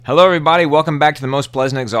Hello, everybody. Welcome back to the Most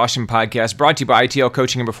Pleasant Exhaustion Podcast, brought to you by ITL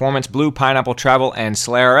Coaching and Performance, Blue Pineapple Travel, and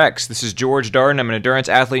SlayRx. This is George Darden. I'm an endurance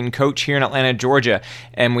athlete and coach here in Atlanta, Georgia.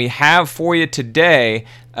 And we have for you today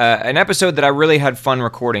an episode that I really had fun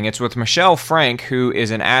recording. It's with Michelle Frank, who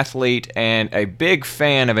is an athlete and a big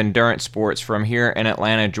fan of endurance sports from here in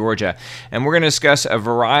Atlanta, Georgia. And we're going to discuss a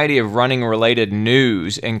variety of running-related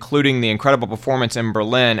news, including the incredible performance in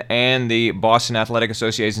Berlin and the Boston Athletic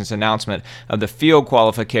Association's announcement of the field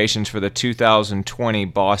qualifications for the 2020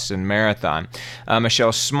 Boston Marathon.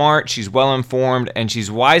 Michelle's smart, she's well-informed, and she's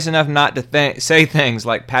wise enough not to say things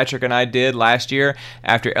like Patrick and I did last year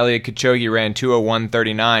after Eliud Kipchoge ran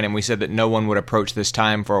 2:01:39. And we said that no one would approach this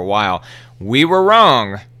time for a while. We were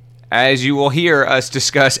wrong, as you will hear us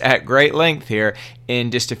discuss at great length here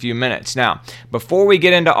in just a few minutes. Now, before we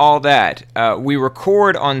get into all that, we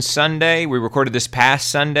record on Sunday. We recorded this past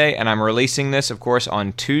Sunday, and I'm releasing this, of course,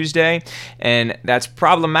 on Tuesday. And that's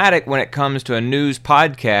problematic when it comes to a news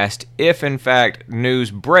podcast if, in fact,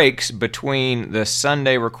 news breaks between the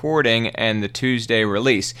Sunday recording and the Tuesday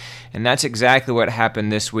release. And that's exactly what happened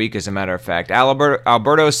this week, as a matter of fact.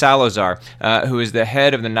 Alberto Salazar, who is the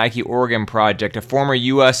head of the Nike Oregon Project, a former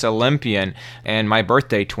U.S. Olympian and my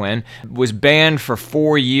birthday twin, was banned for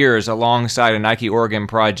 4 years alongside a Nike Oregon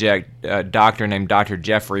Project doctor named Dr.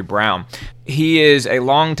 Jeffrey Brown. He is a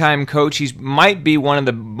longtime coach. He might be one of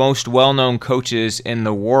the most well-known coaches in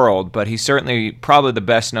the world, but he's certainly probably the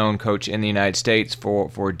best-known coach in the United States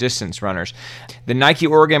for distance runners. The Nike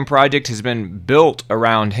Oregon Project has been built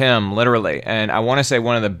around him, literally, and I want to say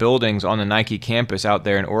one of the buildings on the Nike campus out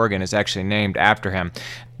there in Oregon is actually named after him.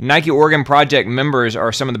 Nike Oregon Project members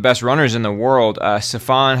are some of the best runners in the world.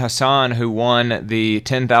 Sifan Hassan, who won the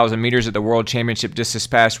 10,000 meters at the World Championship just this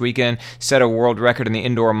past weekend, set a world record in the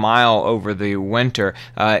indoor mile over the winter,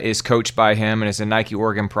 is coached by him and is a Nike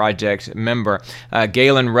Oregon Project member.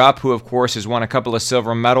 Galen Rupp, who of course has won a couple of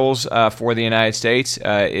silver medals for the United States,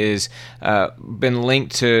 is been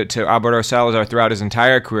linked to Alberto Salazar throughout his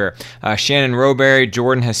entire career. Shannon Roberry,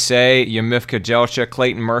 Jordan Hasay, Yamif Kajelcha,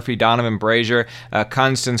 Clayton Murphy, Donovan Brazier,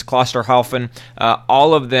 Constance Klosterhalfen,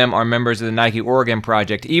 all of them are members of the Nike Oregon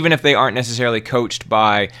Project. Even if they aren't necessarily coached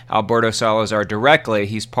by Alberto Salazar directly,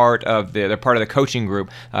 they're part of the coaching group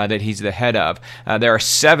that he's the head of. There are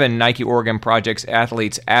 7 Nike Oregon Project's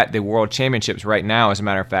athletes at the World Championships right now, as a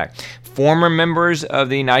matter of fact. Former members of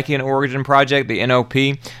the Nike and Oregon Project, the NOP,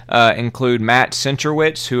 include Matt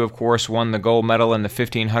Centrowitz, who of course won the gold medal in the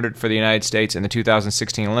 1500 for the United States in the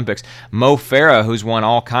 2016 Olympics. Mo Farah, who's won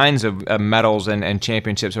all kinds of medals and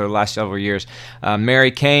championships over the last several years.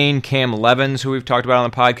 Mary Kane, Cam Levins, who we've talked about on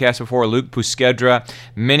the podcast before, Luke Puskedra,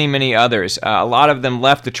 many, many others. A lot of them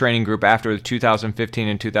left the training group after the 2015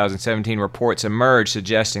 and 2017 reports emerged,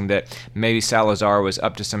 suggesting that maybe Salazar was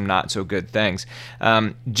up to some not-so-good things.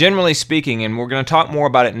 Generally speaking, and we're going to talk more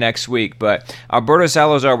about it next week, but Alberto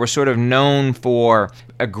Salazar was sort of known for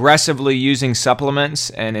aggressively using supplements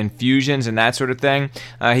and infusions and that sort of thing.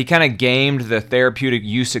 He kind of gamed the therapeutic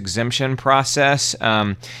use exemption process,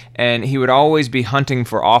 and he would always be hunting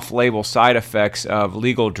for off-label side effects of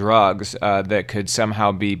legal drugs that could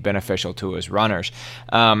somehow be beneficial to his runners.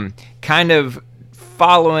 Kind of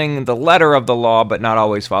following the letter of the law, but not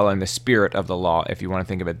always following the spirit of the law, if you want to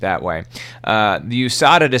think of it that way. The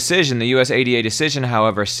USADA decision, the US ADA decision,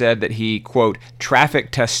 however, said that he, quote,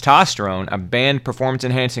 trafficked testosterone, a banned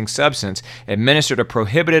performance-enhancing substance, administered a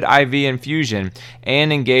prohibited IV infusion,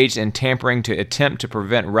 and engaged in tampering to attempt to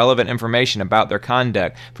prevent relevant information about their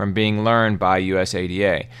conduct from being learned by US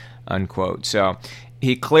ADA, unquote. So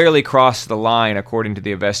he clearly crossed the line, according to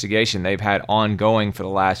the investigation they've had ongoing for the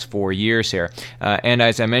last 4 years here. And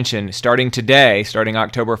as I mentioned, starting today, starting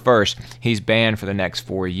October 1st, he's banned for the next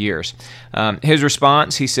 4 years. His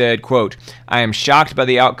response, he said, quote, I am shocked by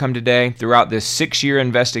the outcome today. Throughout this 6-year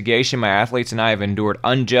investigation, my athletes and I have endured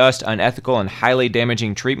unjust, unethical, and highly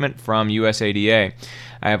damaging treatment from USADA.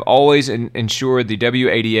 I have always ensured the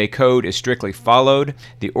WADA code is strictly followed.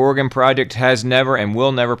 The Oregon Project has never and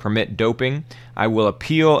will never permit doping. I will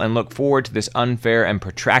appeal and look forward to this unfair and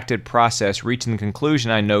protracted process reaching the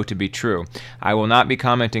conclusion I know to be true. I will not be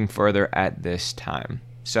commenting further at this time.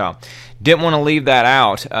 So, didn't want to leave that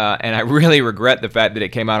out, and I really regret the fact that it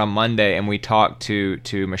came out on Monday and we talked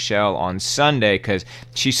to Michelle on Sunday, because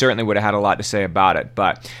she certainly would have had a lot to say about it.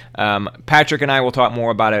 But Patrick and I will talk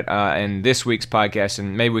more about it in this week's podcast,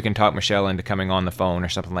 and maybe we can talk Michelle into coming on the phone or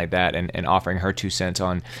something like that and offering her 2 cents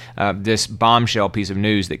on this bombshell piece of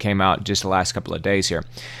news that came out just the last couple of days here.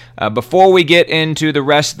 Before we get into the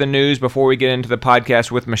rest of the news, before we get into the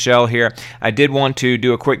podcast with Michelle here, I did want to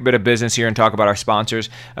do a quick bit of business here and talk about our sponsors.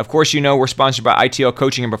 Of course, we're sponsored by ITL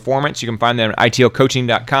Coaching and Performance. You can find them at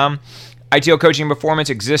itlcoaching.com. ITL Coaching and Performance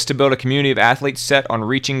exists to build a community of athletes set on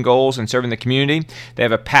reaching goals and serving the community. They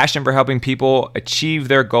have a passion for helping people achieve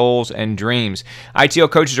their goals and dreams. ITL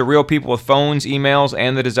coaches are real people with phones, emails,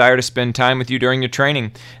 and the desire to spend time with you during your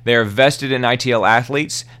training. They are vested in ITL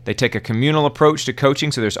athletes. They take a communal approach to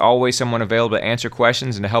coaching, so there's always someone available to answer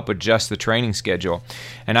questions and to help adjust the training schedule.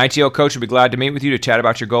 An ITL coach will be glad to meet with you to chat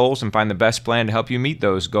about your goals and find the best plan to help you meet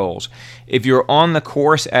those goals. If you're on the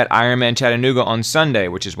course at Ironman Chattanooga on Sunday,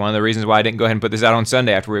 which is one of the reasons why I didn't go ahead and put this out on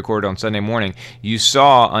Sunday after we recorded on Sunday morning, you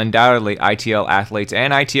saw undoubtedly ITL athletes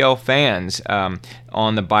and ITL fans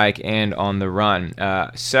on the bike and on the run.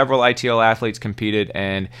 Several ITL athletes competed,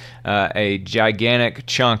 and a gigantic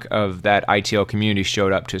chunk of that ITL community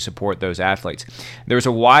showed up to support those athletes. There was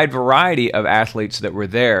a wide variety of athletes that were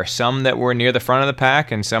there, some that were near the front of the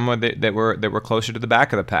pack and some that were closer to the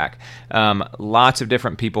back of the pack. Lots of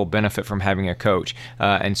different people benefit from having a coach,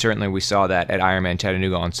 and certainly we saw that at Ironman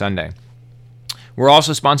Chattanooga on Sunday. We're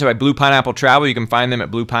also sponsored by Blue Pineapple Travel. You can find them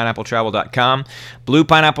at bluepineappletravel.com. Blue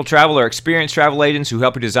Pineapple Travel are experienced travel agents who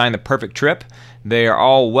help you design the perfect trip. They are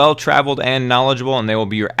all well-traveled and knowledgeable, and they will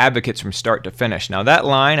be your advocates from start to finish. Now, that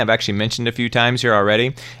line I've actually mentioned a few times here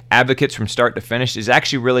already. Advocates from start to finish is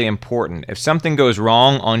actually really important. If something goes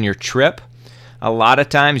wrong on your trip, a lot of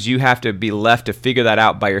times you have to be left to figure that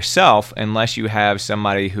out by yourself unless you have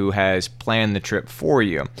somebody who has planned the trip for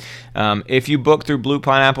you. If you book through Blue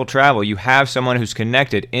Pineapple Travel, you have someone who's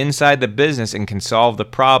connected inside the business and can solve the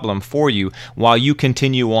problem for you while you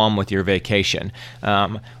continue on with your vacation.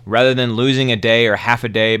 Rather than losing a day or half a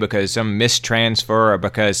day because some mistransfer or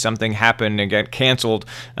because something happened and got canceled,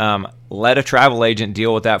 let a travel agent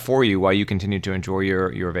deal with that for you while you continue to enjoy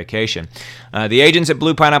your vacation. The agents at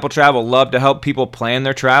Blue Pineapple Travel love to help people plan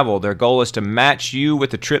their travel. Their goal is to match you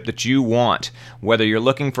with the trip that you want. Whether you're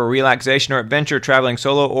looking for relaxation or adventure, traveling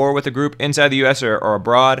solo or with a group inside the U.S. or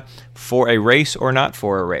abroad, for a race or not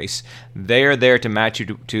for a race, they are there to match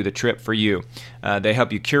you to the trip for you. They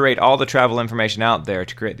help you curate all the travel information out there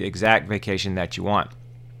to create the exact vacation that you want.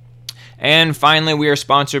 And finally, we are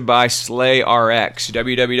sponsored by SlayRx.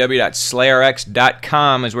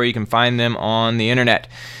 www.slayrx.com is where you can find them on the internet.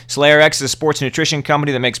 SlayRx is a sports nutrition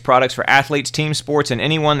company that makes products for athletes, team sports, and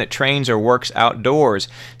anyone that trains or works outdoors.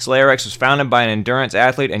 SlayRx was founded by an endurance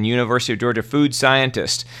athlete and University of Georgia food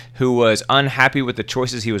scientist who was unhappy with the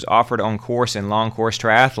choices he was offered on course and long course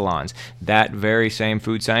triathlons. That very same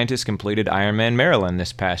food scientist completed Ironman Maryland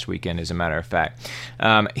this past weekend, as a matter of fact.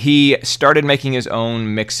 He started making his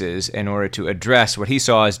own mixes in order to address what he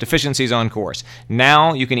saw as deficiencies on course.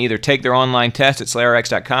 Now you can either take their online test at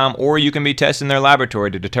SlayRx.com or you can be tested in their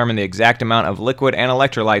laboratory to determine the exact amount of liquid and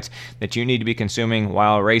electrolytes that you need to be consuming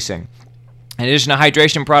while racing. In addition to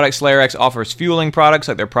hydration products, SlayRx offers fueling products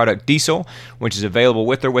like their product Diesel, which is available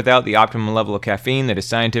with or without the optimum level of caffeine that is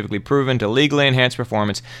scientifically proven to legally enhance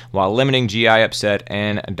performance while limiting GI upset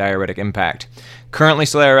and diuretic impact. Currently,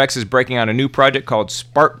 SlayRx is breaking out a new project called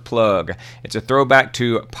Spark Plug. It's a throwback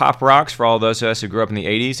to Pop Rocks for all those of us who grew up in the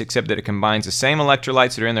 80s, except that it combines the same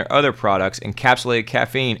electrolytes that are in their other products, encapsulated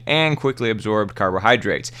caffeine, and quickly absorbed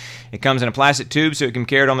carbohydrates. It comes in a plastic tube so it can be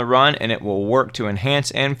carried on the run, and it will work to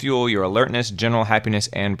enhance and fuel your alertness, general happiness,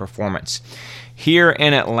 and performance. Here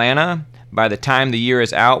in Atlanta, by the time the year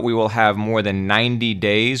is out, we will have more than 90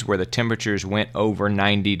 days where the temperatures went over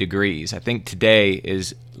 90 degrees. I think today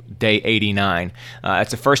is day 89.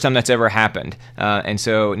 That's the first time that's ever happened. And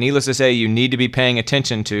so, needless to say, you need to be paying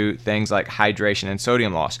attention to things like hydration and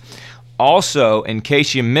sodium loss. Also, in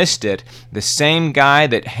case you missed it, the same guy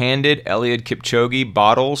that handed Eliud Kipchoge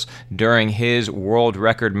bottles during his world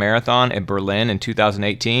record marathon at Berlin in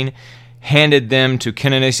 2018 handed them to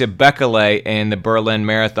Kenenisa Bekele in the Berlin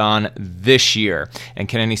Marathon this year. And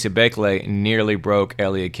Kenenisa Bekele nearly broke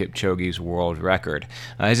Eliud Kipchoge's world record.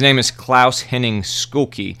 His name is Klaus Henning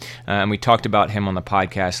Skulke, and we talked about him on the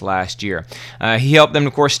podcast last year. He helped them,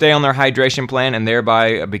 of course, stay on their hydration plan and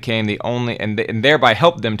thereby became the only, and thereby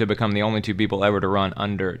helped them to become the only two people ever to run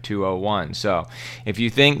under 2:01. So if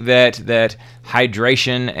you think that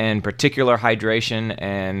hydration and particular hydration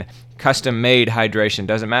and custom-made hydration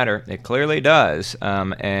doesn't matter, it clearly does,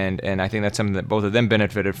 and I think that's something that both of them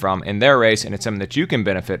benefited from in their race, and it's something that you can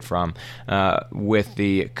benefit from with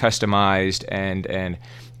the customized and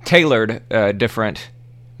tailored different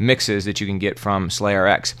mixes that you can get from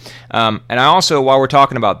SlayRx. And I also, while we're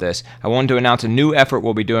talking about this, I wanted to announce a new effort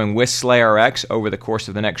we'll be doing with SlayRx over the course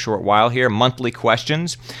of the next short while here, monthly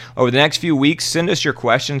questions. Over the next few weeks, send us your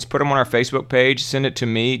questions, put them on our Facebook page, send it to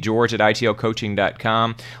me, George at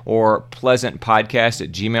itlcoaching.com, or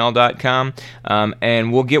pleasantpodcast@gmail.com,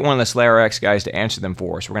 and we'll get one of the SlayRx guys to answer them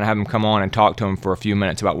for us. We're going to have them come on and talk to them for a few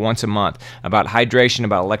minutes, about once a month, about hydration,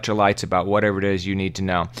 about electrolytes, about whatever it is you need to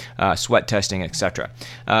know, sweat testing, etc.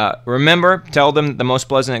 Remember, tell them the Most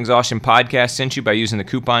Pleasant Exhaustion podcast sent you by using the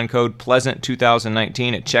coupon code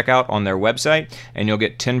PLEASANT2019 at checkout on their website, and you'll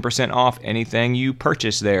get 10% off anything you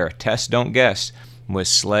purchase there. Test, don't guess, with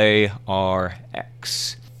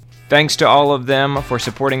SlayRx. Thanks to all of them for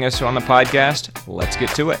supporting us on the podcast. Let's get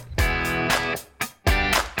to it.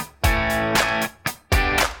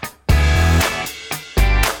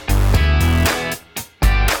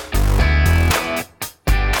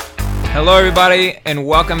 Hello, everybody, and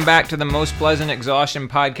welcome back to the Most Pleasant Exhaustion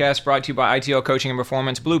podcast, brought to you by ITL Coaching and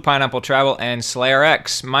Performance, Blue Pineapple Travel, and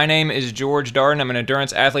SlayRx. My name is George Darden. I'm an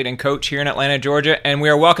endurance athlete and coach here in Atlanta, Georgia, and we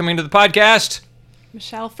are welcoming to the podcast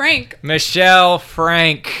Michelle Frank. Michelle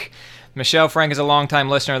Frank. Michelle Frank is a longtime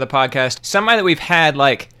listener of the podcast. Somebody that we've had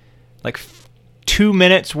like 2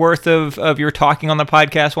 minutes worth of your talking on the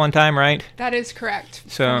podcast one time, right? That is correct.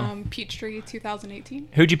 So, Peachtree 2018.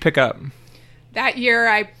 Who'd you pick up? That year,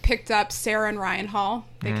 I picked up Sarah and Ryan Hall.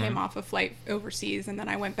 They came off a flight overseas, and then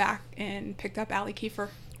I went back and picked up Allie Kiefer.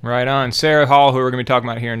 Right on. Sarah Hall, who we're going to be talking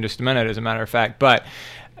about here in just a minute, as a matter of fact. But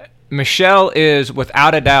Michelle is,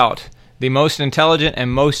 without a doubt, the most intelligent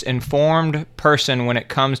and most informed person when it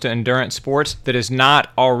comes to endurance sports that is not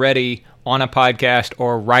already on a podcast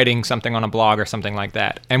or writing something on a blog or something like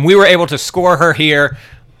that. And we were able to score her here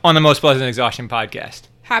on the Most Pleasant Exhaustion podcast.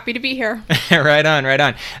 Happy to be here. Right on.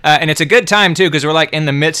 And it's a good time, too, because we're like in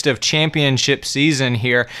the midst of championship season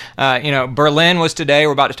here. Berlin was today.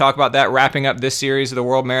 We're about to talk about that, wrapping up this series of the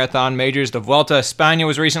World Marathon Majors. The Vuelta a España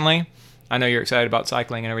was recently. I know you're excited about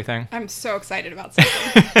cycling and everything. I'm so excited about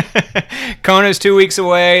cycling. Kona's 2 weeks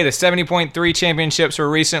away. The 70.3 championships were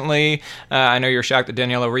recently. I know you're shocked that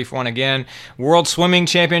Daniela Ryf won again. World Swimming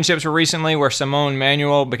Championships were recently, where Simone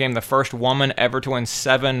Manuel became the first woman ever to win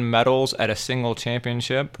 7 medals at a single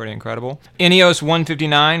championship. Pretty incredible. Ineos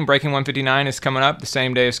 159, Breaking 159 is coming up the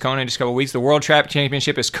same day as Kona in just a couple weeks. The World Track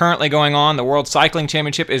Championship is currently going on. The World Cycling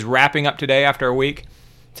Championship is wrapping up today after a week.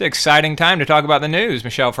 It's an exciting time to talk about the news,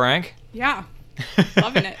 Michelle Frank. Yeah,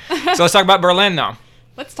 loving it. So let's talk about Berlin, though.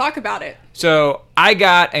 Let's talk about it. So I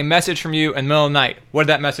got a message from you in the middle of the night. What did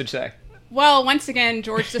that message say? Well, once again,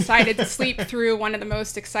 George decided to sleep through one of the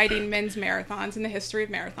most exciting men's marathons in the history of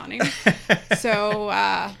marathoning. So,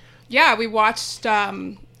 we watched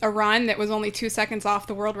a run that was only 2 seconds off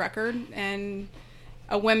the world record, and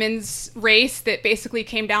a women's race that basically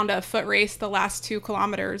came down to a foot race the last 2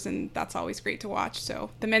 kilometers, and that's always great to watch. So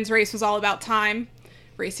the men's race was all about time,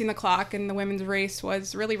 racing the clock, and the women's race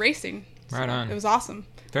was really racing. So right on. It was awesome.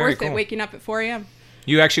 Very Worth cool. it waking up at 4 a.m.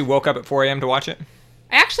 You actually woke up at 4 a.m. to watch it?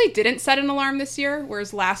 I actually didn't set an alarm this year,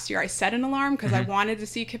 whereas last year I set an alarm because I wanted to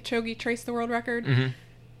see Kipchoge trace the world record.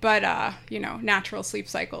 But, natural sleep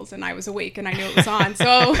cycles, and I was awake and I knew it was on.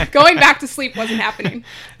 So going back to sleep wasn't happening.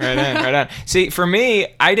 Right on. See, for me,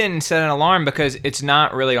 I didn't set an alarm because it's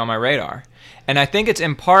not really on my radar. And I think it's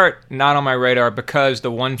in part not on my radar because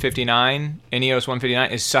the 159, Ineos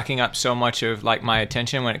 159, is sucking up so much of like my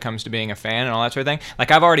attention when it comes to being a fan and all that sort of thing.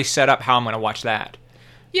 Like I've already set up how I'm going to watch that.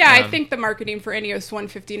 Yeah, I think the marketing for Ineos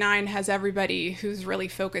 159 has everybody who's really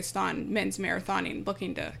focused on men's marathoning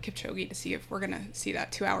looking to Kipchoge to see if we're going to see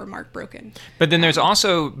that 2-hour mark broken. But then there's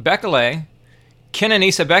also Bekele,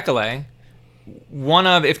 Kenenisa Bekele, one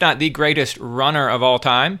of, if not the greatest runner of all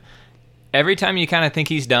time. Every time you kind of think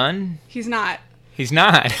he's done, he's not. He's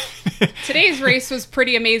not. Today's race was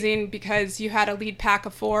pretty amazing because you had a lead pack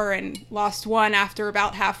of 4 and lost 1 after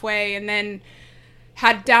about halfway, and then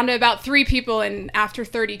had down to about 3 people, and after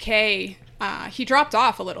 30K, he dropped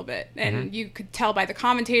off a little bit. And you could tell by the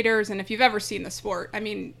commentators, and if you've ever seen the sport,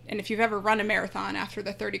 and if you've ever run a marathon after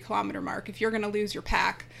the 30-kilometer mark, if you're going to lose your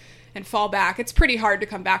pack and fall back, it's pretty hard to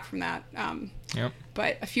come back from that.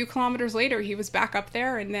 But a few kilometers later, he was back up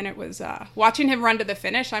there, and then it was watching him run to the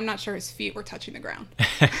finish. I'm not sure his feet were touching the ground.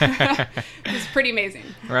 It was pretty amazing.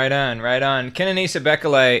 Right on. Kenenisa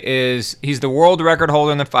Bekele he's the world record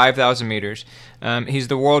holder in the 5,000 meters. He's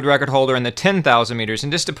the world record holder in the 10,000 meters.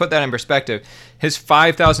 And just to put that in perspective, his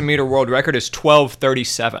 5,000 meter world record is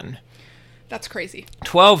 12:37. That's crazy.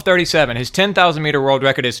 12:37. His 10,000 meter world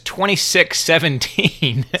record is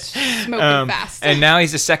 26:17. Smoking fast. And now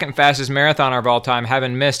he's the second fastest marathoner of all time,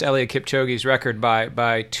 having missed Eliud Kipchoge's record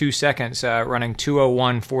by 2 seconds, running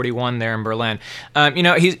 2:01:41 there in Berlin.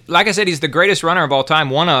 He's, like I said, he's the greatest runner of all time.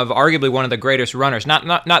 Arguably one of the greatest runners.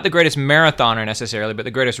 Not the greatest marathoner necessarily, but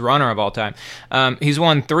the greatest runner of all time. He's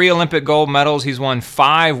won 3 Olympic gold medals. He's won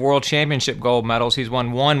 5 World Championship gold medals. He's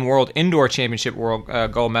won 1 World Indoor Championship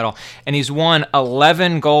gold medal, and he's won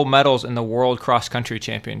 11 gold medals in the World Cross Country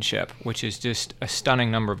Championship, which is just a stunning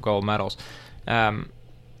number of gold medals. And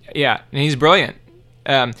he's brilliant.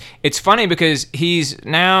 It's funny because he's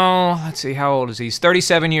now, let's see, how old is he? He's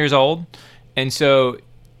 37 years old, and so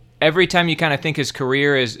every time you kind of think his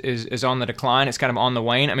career is on the decline, it's kind of on the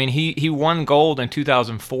wane. I mean, he won gold in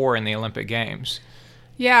 2004 in the Olympic Games.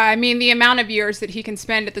 Yeah, I mean, the amount of years that he can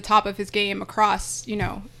spend at the top of his game across,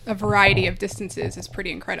 a variety of distances is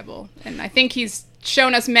pretty incredible. And I think he's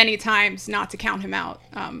shown us many times not to count him out.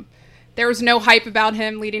 There was no hype about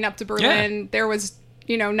him leading up to Berlin. Yeah. There was,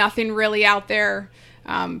 nothing really out there.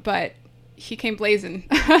 But he came blazing.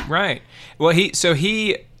 Right. Well, he's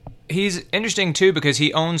interesting too because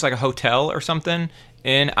he owns like a hotel or something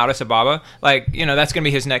in Addis Ababa. Like, that's going to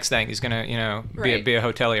be his next thing. He's going to, right. be a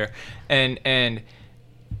hotelier. And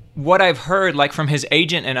what I've heard, like from his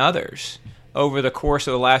agent and others over the course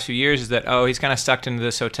of the last few years, is that he's kind of sucked into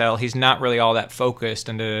this hotel. He's not really all that focused,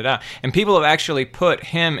 and And people have actually put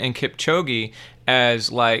him and Kipchoge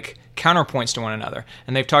as like counterpoints to one another,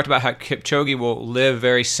 and they've talked about how Kipchoge will live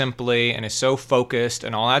very simply and is so focused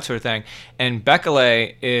and all that sort of thing. And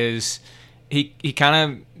Bekele is he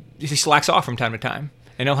slacks off from time to time.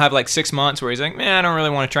 And he'll have like 6 months where he's like, man, I don't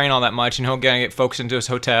really want to train all that much. And he'll get focused into his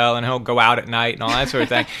hotel and he'll go out at night and all that sort of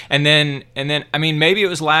thing. and then, I mean, maybe it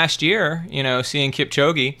was last year, seeing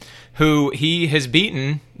Kipchoge, who he has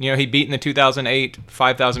beaten, he beat in the 2008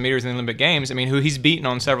 5,000 meters in the Olympic Games. I mean, who he's beaten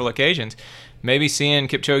on several occasions. Maybe seeing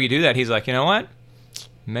Kipchoge do that, he's like, you know what?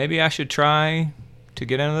 Maybe I should try to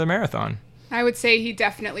get into the marathon. I would say he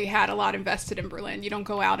definitely had a lot invested in Berlin. You don't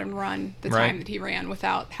go out and run the time that he ran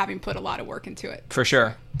without having put a lot of work into it. For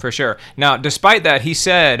sure. Now, despite that, he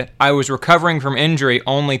said, I was recovering from injury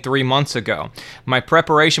only 3 months ago. My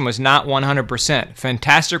preparation was not 100%.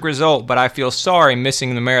 Fantastic result, but I feel sorry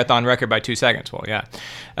missing the marathon record by 2 seconds. Well, yeah.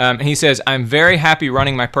 And he says, I'm very happy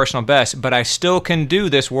running my personal best, but I still can do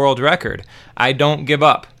this world record. I don't give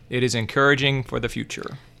up. It is encouraging for the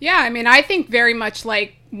future. Yeah, I mean, I think very much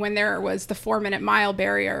like when there was the 4-minute mile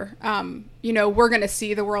barrier, we're going to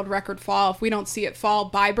see the world record fall. If we don't see it fall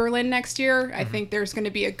by Berlin next year, I think there's going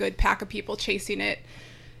to be a good pack of people chasing it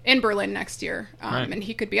in Berlin next year. And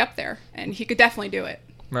he could be up there, and he could definitely do it.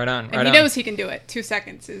 Right on. And he knows he can do it. 2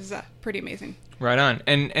 seconds is pretty amazing. Right on.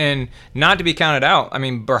 And not to be counted out, I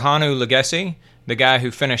mean, Berhanu Legacy, the guy who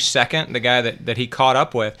finished second, the guy that he caught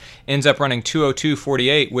up with, ends up running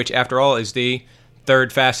 2:02:48, which after all is the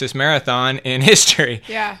third fastest marathon in history.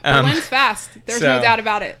 Yeah, Berlin's fast. There's no doubt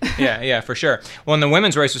about it. yeah, for sure. Well, and the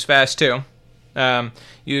women's race was fast too.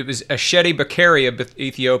 It was Ashedi Bakari of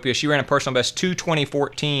Ethiopia. She ran a personal best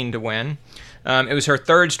 2:20:14 to win. It was her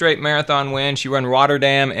third straight marathon win. She ran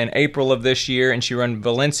Rotterdam in April of this year, and she ran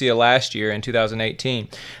Valencia last year in 2018.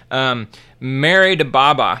 Mary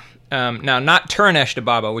Dababa. Now, not Tirunesh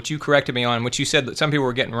Dababa, which you corrected me on, which you said that some people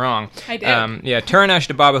were getting wrong. I did. Tirunesh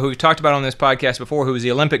Dababa, who we talked about on this podcast before, who was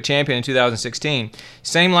the Olympic champion in 2016.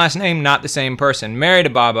 Same last name, not the same person. Mary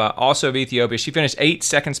Dababa, also of Ethiopia. She finished 8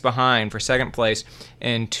 seconds behind for second place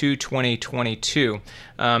in 2:20:22.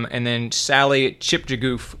 And then Sally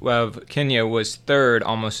Chipjiguf of Kenya was third,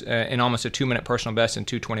 almost a 2-minute personal best in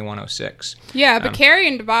 2:21:06. Yeah, Bakari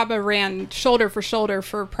and Dababa ran shoulder for shoulder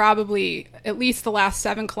for probably at least the last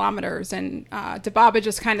 7 kilometers, and Dababa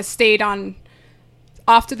just kind of stayed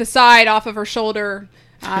off to the side, off of her shoulder.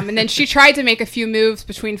 And then she tried to make a few moves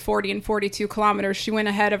between 40 and 42 kilometers. She went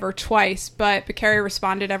ahead of her twice, but Bakari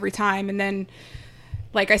responded every time. And then,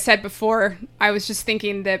 like I said before, I was just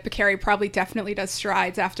thinking that Bakari probably definitely does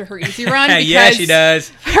strides after her easy run. Yeah, she does.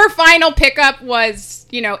 Her final pickup was,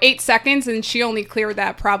 8 seconds, and she only cleared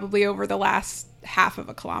that probably over the last half of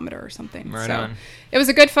a kilometer or something. Right on. It was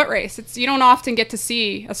a good foot race. You don't often get to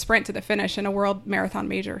see a sprint to the finish in a world marathon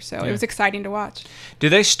major, so It was exciting to watch. Do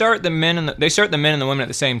they start the men and the women at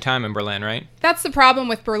the same time in Berlin, right? That's the problem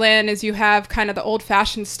with Berlin, is you have kind of the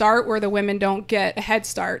old-fashioned start where the women don't get a head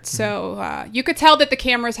start. So you could tell that the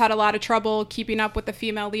cameras had a lot of trouble keeping up with the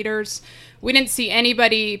female leaders. We didn't see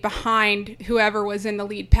anybody behind whoever was in the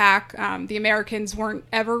lead pack. The Americans weren't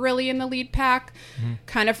ever really in the lead pack,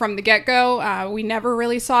 kind of from the get-go. we never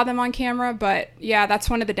really saw them on camera. But yeah, that's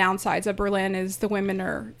one of the downsides of Berlin is the lead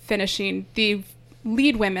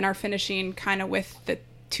women are finishing kind of with the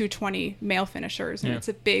 220 male finishers. And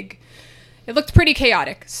it looked pretty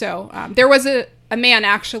chaotic. So there was a man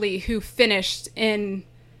actually who finished in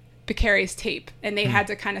Beccary's tape, and they had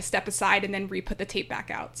to kind of step aside and then re-put the tape back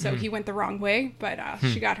out. So he went the wrong way, but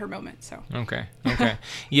she got her moment. So okay.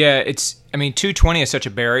 Yeah, 220 is such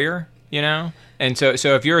a barrier, and so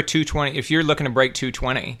if you're a 220, if you're looking to break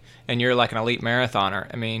 220 and you're like an elite marathoner,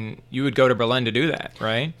 I mean, you would go to Berlin to do that,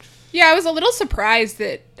 right? Yeah, I was a little surprised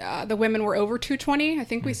that the women were over 220. I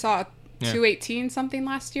think we saw 218 something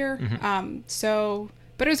last year.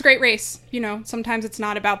 But it was a great race. Sometimes it's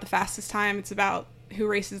not about the fastest time; it's about who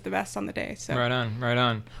races the best on the day. So right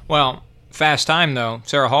on. Well, fast time though.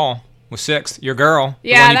 Sarah Hall was 6th. Your girl,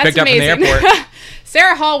 the one you picked amazing. Up from the airport.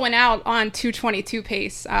 Sarah Hall went out on 2:22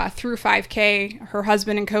 pace through 5K. Her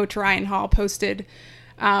husband and coach Ryan Hall posted.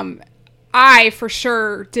 I for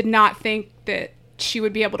sure did not think that she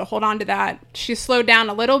would be able to hold on to that. She slowed down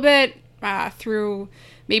a little bit through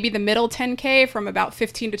maybe the middle 10K from about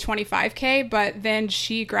 15 to 25K, but then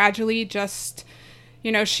she gradually just.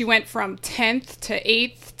 She went from 10th to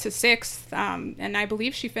 8th to 6th, and I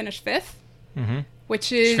believe she finished 5th,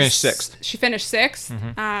 which is... She finished 6th. She finished 6th.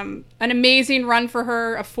 An amazing run for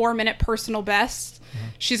her, a 4-minute personal best.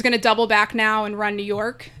 She's going to double back now and run New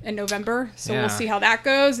York in November, so we'll see how that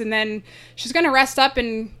goes. And then she's going to rest up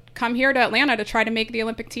and come here to Atlanta to try to make the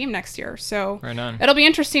Olympic team next year. So it'll be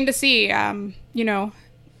interesting to see,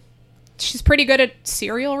 she's pretty good at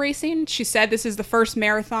serial racing. She said this is the first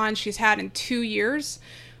marathon she's had in 2 years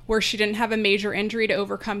where she didn't have a major injury to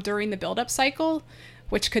overcome during the build-up cycle,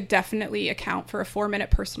 which could definitely account for a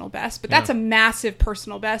 4-minute personal best. But that's a massive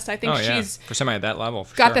personal best. I think she's for somebody at that level.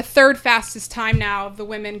 Got the 3rd fastest time now of the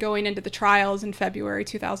women going into the trials in February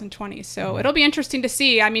 2020. So it'll be interesting to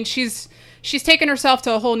see. I mean, she's taken herself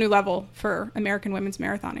to a whole new level for American women's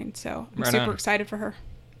marathoning. So I'm super excited for her.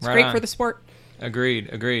 It's great for the sport. Agreed.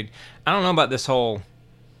 I don't know about this whole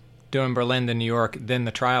doing Berlin to New York, then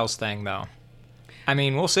the trials thing, though. I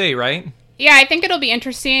mean, we'll see, right? Yeah, I think it'll be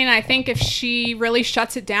interesting. I think if she really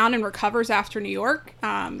shuts it down and recovers after New York,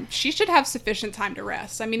 she should have sufficient time to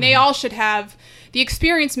rest. I mean, they all should have, the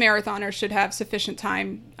experienced marathoners should have sufficient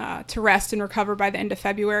time to rest and recover by the end of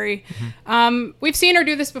February. We've seen her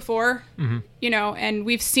do this before, and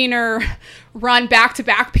we've seen her run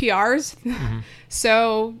back-to-back PRs.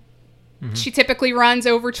 So... She typically runs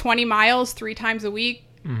over 20 miles 3 times a week.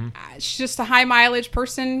 She's just a high mileage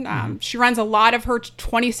person. She runs a lot of her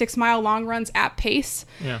 26-mile long runs at pace.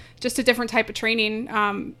 Just a different type of training.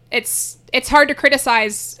 It's hard to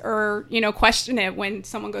criticize or question it when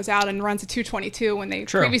someone goes out and runs a 2:22 when they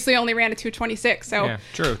previously only ran a 2:26. So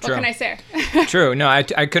what can I say? True. No, I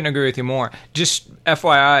couldn't agree with you more. Just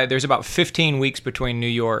FYI, there's about 15 weeks between New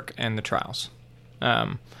York and the trials.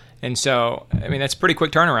 And so, I mean, that's a pretty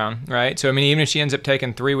quick turnaround, right? So, I mean, even if she ends up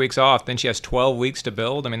taking 3 weeks off, then she has 12 weeks to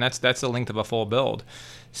build. I mean, that's the length of a full build.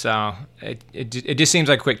 So, it just seems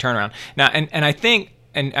like a quick turnaround. Now, and I think,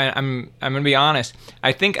 and I'm going to be honest,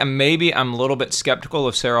 I think maybe I'm a little bit skeptical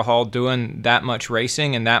of Sarah Hall doing that much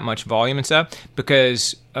racing and that much volume and stuff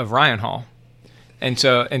because of Ryan Hall. And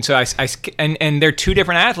so they're two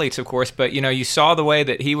different athletes, of course, but you saw the way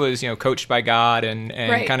that he was, coached by God and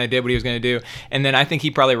kind of did what he was going to do. And then I think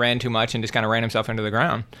he probably ran too much and just kind of ran himself into the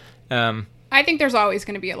ground. I think there's always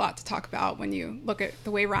going to be a lot to talk about when you look at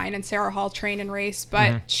the way Ryan and Sarah Hall train and race,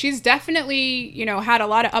 but she's definitely, had a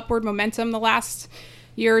lot of upward momentum the last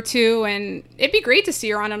year or two, and it'd be great to see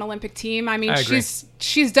her on an Olympic team. I mean,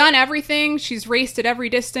 she's done everything. She's raced at every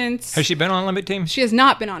distance. Has she been on an Olympic team? She has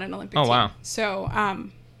not been on an Olympic team. Oh, wow. So,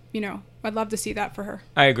 I'd love to see that for her.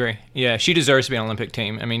 I agree. Yeah, she deserves to be on an Olympic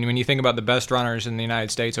team. I mean, when you think about the best runners in the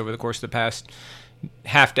United States over the course of the past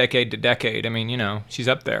half decade to decade, I mean, she's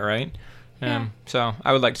up there, right? So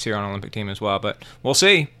I would like to see her on an Olympic team as well, but we'll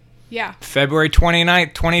see. Yeah. February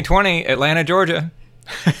 29th, 2020, Atlanta, Georgia.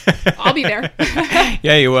 I'll be there.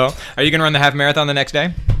 Yeah, you will. Are you going to run the half marathon the next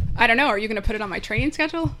day? I don't know. Are you going to put it on my training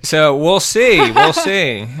schedule? So we'll see. We'll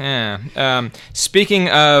see. Yeah. Speaking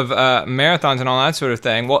of marathons and all that sort of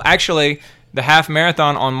thing, well, actually, the half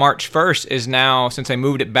marathon on March 1st is now, since they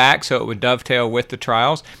moved it back so it would dovetail with the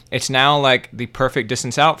trials, it's now like the perfect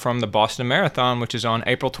distance out from the Boston Marathon, which is on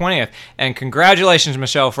April 20th. And congratulations,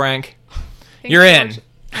 Michelle Frank. You're in.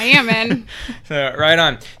 I am in. So, right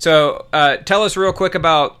on. So tell us real quick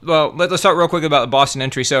about, let's start real quick about the Boston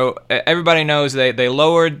entry. So everybody knows they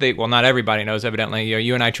lowered, well, not everybody knows, evidently.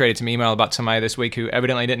 You and I traded some email about somebody this week who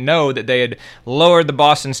evidently didn't know that they had lowered the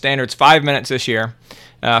Boston standards 5 minutes this year.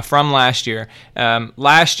 From last year.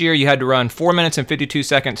 Last year, you had to run 4 minutes and 52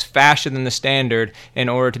 seconds faster than the standard in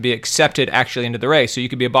order to be accepted actually into the race. So you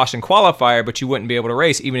could be a Boston qualifier, but you wouldn't be able to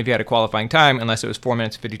race even if you had a qualifying time unless it was 4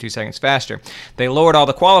 minutes and 52 seconds faster. They lowered all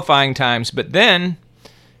the qualifying times, but then,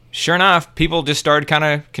 sure enough, people just started kind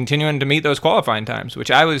of continuing to meet those qualifying times,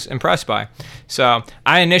 which I was impressed by. So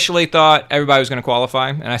I initially thought everybody was going to qualify,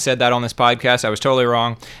 and I said that on this podcast. I was totally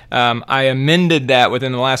wrong. I amended that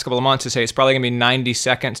within the last couple of months to say it's probably going to be 90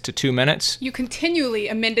 seconds to 2 minutes. You continually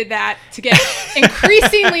amended that to get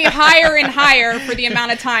increasingly higher and higher for the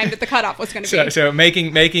amount of time that the cutoff was going to be. So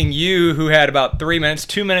making you, who had about 3 minutes,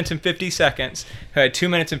 2 minutes and 50 seconds, who had 2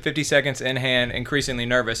 minutes and 50 seconds in hand, increasingly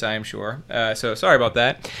nervous, I am sure. So sorry about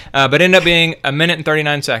that. But ended up being a minute and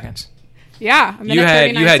 39 seconds. Yeah, a minute and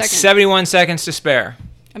 39 You had seconds. 71 seconds to spare.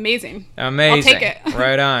 Amazing. I'll take it.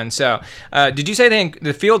 Right on. So did you say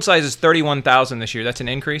the field size is 31,000 this year? That's an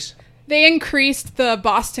increase? They increased the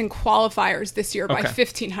Boston qualifiers this year by Okay.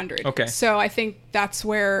 1,500. Okay. So I think that's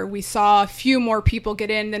where we saw a few more people get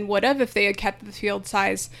in than would have if they had kept the field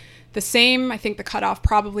size the same. I think the cutoff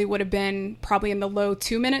probably would have been in the low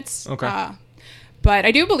 2 minutes. Okay. But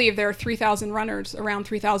I do believe there are around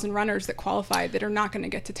 3,000 runners that qualified that are not going to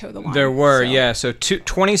get to toe the line. There were, yeah. So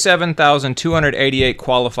 27,288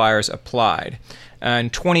 qualifiers applied,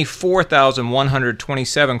 and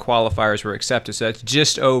 24,127 qualifiers were accepted. So that's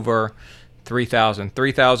just over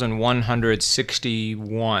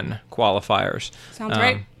 3,161 qualifiers. Sounds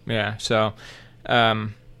right. Yeah. So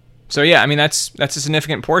yeah. I mean, that's a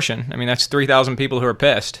significant portion. I mean, that's 3,000 people who are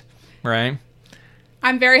pissed, right?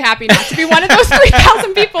 I'm very happy not to be one of those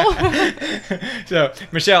 3,000 people. So,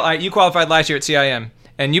 Michelle, you qualified last year at CIM,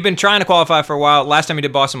 and you've been trying to qualify for a while. Last time you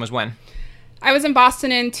did Boston was when? I was in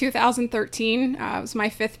Boston in 2013. It was my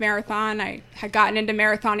 5th marathon. I had gotten into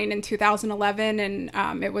marathoning in 2011,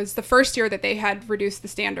 and it was the first year that they had reduced the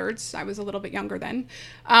standards. I was a little bit younger then.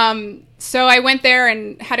 So I went there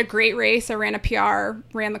and had a great race. I ran a PR,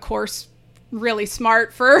 ran the course really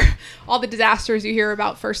smart for all the disasters you hear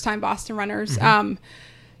about first-time Boston runners. Mm-hmm.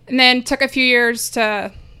 And then took a few years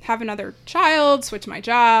to have another child, switch my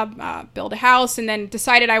job, build a house, and then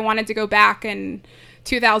decided I wanted to go back in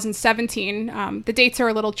 2017. The dates are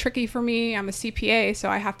a little tricky for me. I'm a CPA, so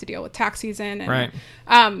I have to deal with tax season. And, right.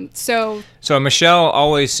 So Michelle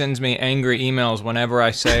always sends me angry emails whenever I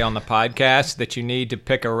say on the podcast that you need to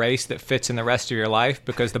pick a race that fits in the rest of your life,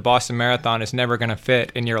 because the Boston Marathon is never going to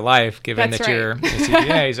fit in your life given That's that you're a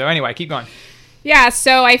CPA. So anyway, keep going. Yeah,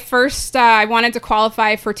 so I first I wanted to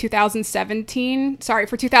qualify for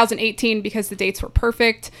 2018 because the dates were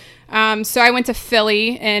perfect. So I went to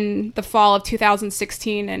Philly in the fall of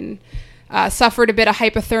 2016 and suffered a bit of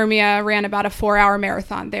hypothermia, ran about a 4-hour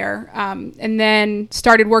marathon there, and then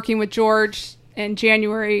started working with George in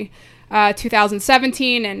January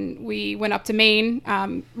 2017, and we went up to Maine,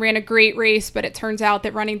 ran a great race, but it turns out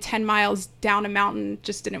that running 10 miles down a mountain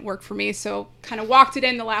just didn't work for me, so kind of walked it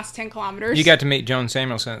in the last 10 kilometers. You got to meet Joan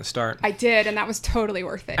Samuelson at the start. I did, and that was totally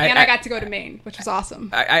worth it. I got to go to Maine, which was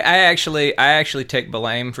awesome. I actually take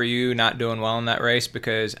blame for you not doing well in that race,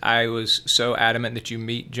 because I was so adamant that you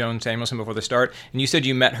meet Joan Samuelson before the start, and you said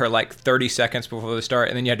you met her like 30 seconds before the start,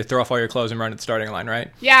 and then you had to throw off all your clothes and run at the starting line, right?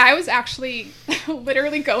 Yeah, I was actually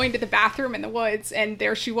literally going to the bathroom in the woods, and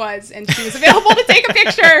there she was, and she was available to take a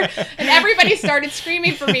picture, and everybody started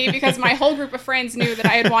screaming for me because my whole group of friends knew that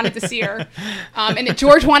I had wanted to see her, and that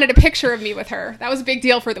George wanted a picture of me with her. That was a big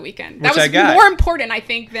deal for the weekend. That was more important, I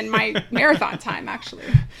think, than my marathon time, actually.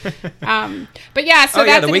 But yeah, so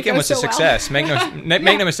the weekend was a success. Well.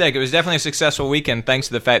 Make no mistake, it was definitely a successful weekend thanks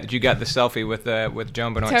to the fact that you got the selfie with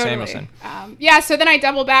Joan Benoit Samuelson. So then I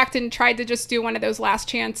double backed and tried to just do one of those last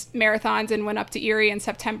chance marathons and went up to Erie in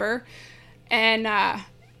September. And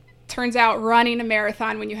turns out running a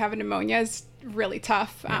marathon when you have a pneumonia is really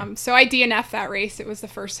tough. So I DNF'd that race. It was the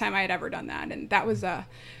first time I had ever done that. And that was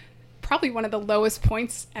probably one of the lowest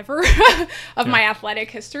points ever of my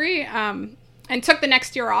athletic history. And took the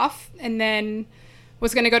next year off, and then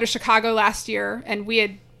was going to go to Chicago last year. And we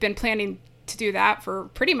had been planning to do that for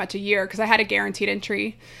pretty much a year because I had a guaranteed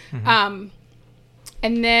entry. Mm-hmm.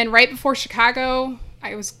 And then right before Chicago,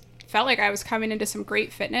 felt like I was coming into some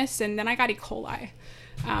great fitness, and then I got E. coli.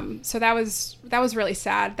 So that was really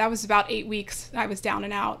sad. That was about 8 weeks I was down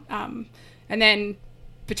and out. And then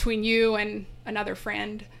between you and another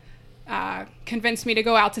friend, convinced me to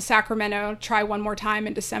go out to Sacramento, try one more time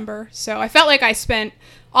in December. So I felt like I spent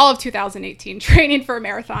all of 2018 training for a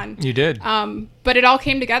marathon. You did. But it all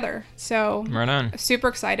came together. So right on. Super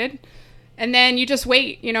excited. And then you just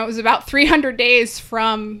wait. You know, it was about 300 days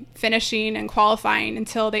from finishing and qualifying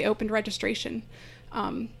until they opened registration.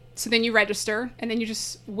 So then you register, and then you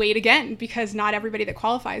just wait again because not everybody that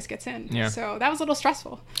qualifies gets in. Yeah. So that was a little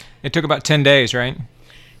stressful. It took about 10 days, right?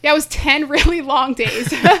 Yeah, it was 10 really long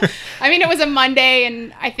days. I mean, it was a Monday,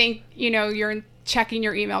 and I think, you know, you're checking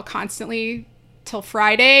your email constantly till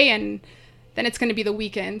Friday, and then it's going to be the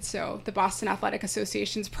weekend. So the Boston Athletic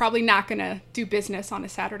Association is probably not going to do business on a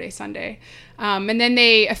Saturday, Sunday. And then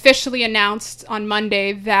they officially announced on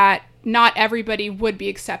Monday that not everybody would be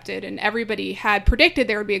accepted, and everybody had predicted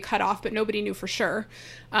there would be a cutoff, but nobody knew for sure.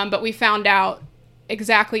 But we found out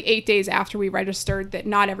exactly 8 days after we registered that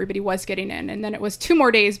not everybody was getting in. And then it was 2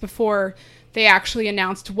 more days before they actually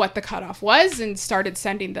announced what the cutoff was and started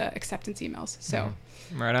sending the acceptance emails. So,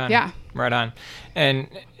 right on. Yeah. Right on. And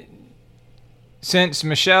since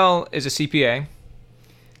Michelle is a CPA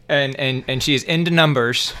and she is into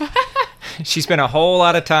numbers, she spent a whole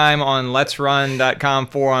lot of time on Let'sRun.com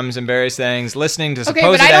forums and various things, listening to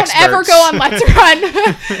supposed experts. Okay, but I don't ever go on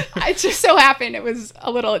Let's Run. It just so happened it was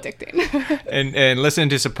a little addicting. and listening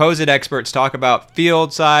to supposed experts talk about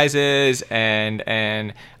field sizes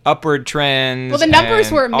and upward trends. Well, the numbers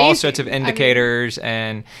and were amazing. All sorts of indicators.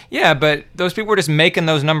 And yeah, but those people were just making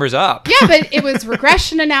those numbers up. Yeah, but it was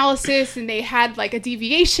regression analysis, and they had like a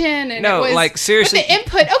deviation. And no, it was, like seriously. But the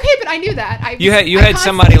input. Okay, but I knew that. You had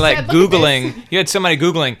somebody like Googling. You had somebody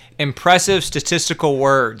Googling impressive statistical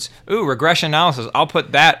words. Ooh, regression analysis. I'll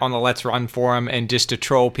put that on the Let's Run forum and just to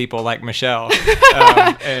troll people like Michelle.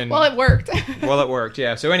 Well, it worked. Well, it worked.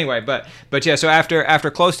 Yeah. So anyway, but yeah. So after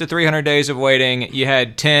close to 300 days of waiting, you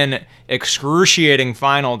had 10 excruciating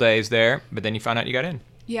final days there, but then you found out you got in.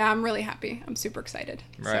 Yeah, I'm really happy. I'm super excited.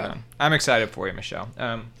 Right on. I'm excited for you, Michelle.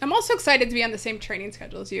 I'm also excited to be on the same training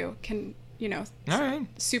schedule as you. Can, you know, all right.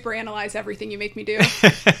 super analyze everything you make me do.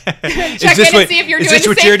 Check in and see if you're doing the same thing. Is this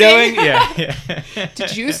what you're doing? Yeah.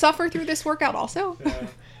 Did you suffer through this workout also?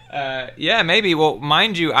 Yeah, maybe. Well,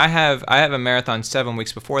 mind you, I have a marathon 7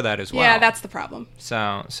 weeks before that as well. Yeah, that's the problem.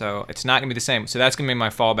 So it's not gonna be the same. So that's gonna be my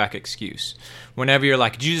fallback excuse. Whenever you're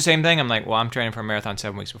like, did you do the same thing? I'm like, well, I'm training for a marathon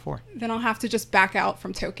 7 weeks before. Then I'll have to just back out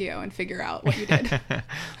from Tokyo and figure out what you did. All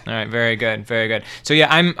right, very good, very good. So yeah,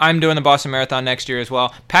 I'm doing the Boston Marathon next year as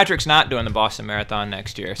well. Patrick's not doing the Boston Marathon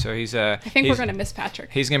next year, so I think we're gonna miss Patrick.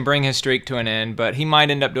 He's gonna bring his streak to an end, but he might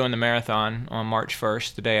end up doing the marathon on March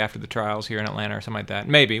 1st, the day after the trials here in Atlanta or something like that.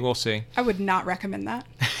 Maybe, we'll see. I would not recommend that.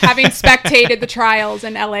 Having spectated the trials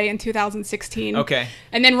in LA in 2016, okay,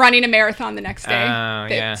 and then running a marathon the next day,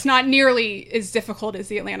 yeah. It's not nearly as difficult as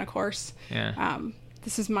the Atlanta course. Yeah.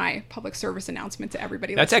 This is my public service announcement to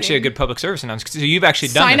everybody. That's listening. Actually a good public service announcement. So you've actually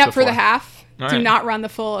done Sign this up before. for the half. All Do right. not run the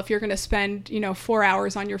full if you're going to spend 4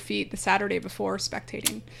 hours on your feet the Saturday before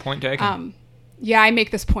spectating. Point taken. Yeah, I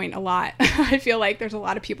make this point a lot. I feel like there's a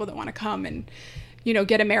lot of people that want to come and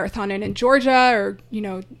get a marathon in Georgia, or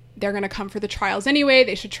they're going to come for the trials anyway.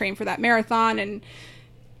 They should train for that marathon, and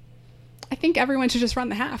I think everyone should just run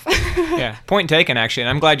the half. Yeah, point taken, actually, and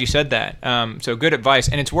I'm glad you said that. So good advice.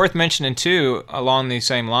 And it's worth mentioning, too, along these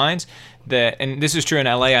same lines, that, and this is true in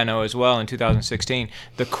LA, I know, as well, in 2016,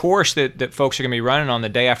 the course that folks are going to be running on the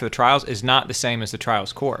day after the trials is not the same as the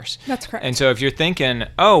trials course. That's correct. And so if you're thinking,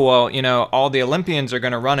 oh, well, all the Olympians are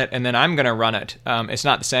going to run it, and then I'm going to run it, it's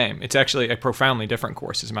not the same. It's actually a profoundly different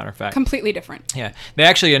course, as a matter of fact. Completely different. Yeah. They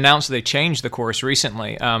actually announced they changed the course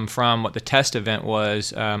recently from what the test event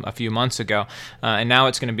was a few months ago. And now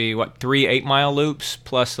it's going to be, 3 8-mile loops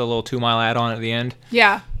plus the little 2-mile add-on at the end?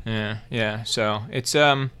 Yeah. Yeah. So it's,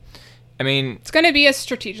 it's going to be a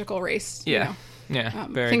strategical race. Yeah. Yeah.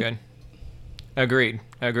 Very good. Agreed.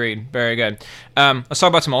 Very good. Let's talk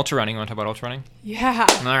about some ultra running. You want to talk about ultra running? Yeah.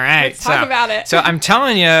 All right. Let's talk about it. So I'm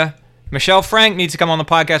telling you, Michelle Frank needs to come on the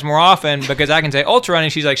podcast more often because I can say ultra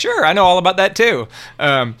running. She's like, sure, I know all about that too.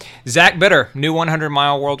 Zach Bitter, new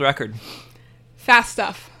 100-mile world record. Fast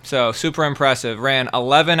stuff. So super impressive. Ran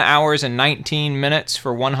 11 hours and 19 minutes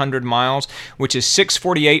for 100 miles, which is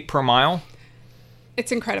 6:48 per mile.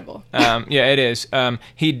 It's incredible. Yeah, it is.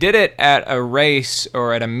 He did it at a race,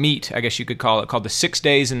 or at a meet, I guess you could call it, called the 6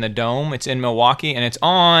 Days in the Dome. It's in Milwaukee, and it's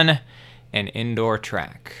on an indoor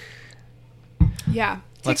track. Yeah.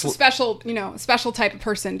 It takes a special type of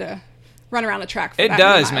person to run around a track for it that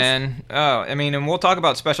does, many miles. Man. Oh, and we'll talk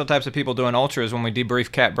about special types of people doing ultras when we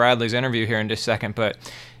debrief Kat Bradley's interview here in just a second, but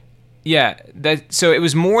yeah, so it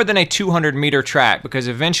was more than a 200-meter track, because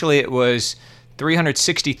eventually it was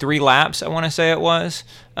 363 laps, I want to say it was.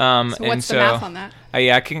 So what's the math on that?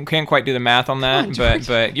 Yeah, I can't quite do the math on that,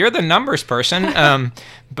 but you're the numbers person.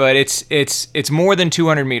 But it's more than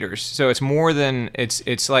 200 meters, so it's more than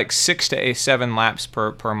it's like 6 to 7 laps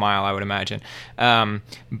per mile, I would imagine.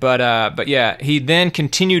 But yeah, he then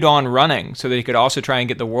continued on running so that he could also try and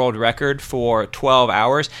get the world record for 12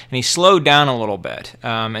 hours, and he slowed down a little bit.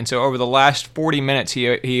 And so over the last 40 minutes,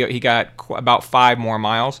 he got about 5 more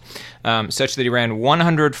miles, such that he ran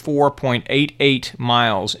 104.88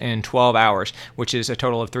 miles in 12 hours, which is a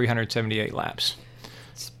total of 378 laps.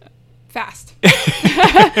 Fast.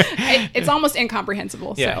 It's almost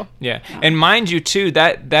incomprehensible. Yeah, so yeah. And mind you, too,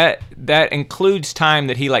 that includes time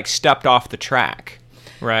that he like stepped off the track,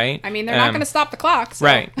 right? I mean, they're not going to stop the clock. So.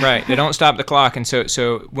 Right. They don't stop the clock, and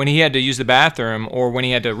so when he had to use the bathroom or when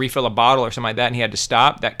he had to refill a bottle or something like that, and he had to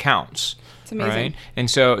stop, that counts. It's amazing. Right?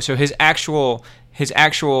 And so his actual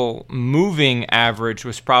moving average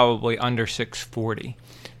was probably under 640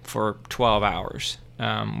 for 12 hours.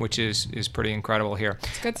 Which is pretty incredible here.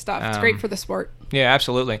 It's good stuff. It's great for the sport. Yeah,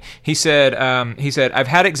 absolutely. He said, I've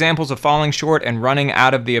had examples of falling short and running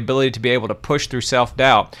out of the ability to be able to push through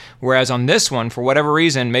self-doubt. Whereas on this one, for whatever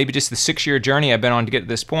reason, maybe just the 6-year journey I've been on to get to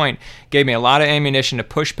this point, gave me a lot of ammunition to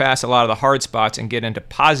push past a lot of the hard spots and get into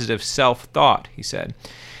positive self-thought, he said.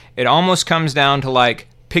 It almost comes down to like,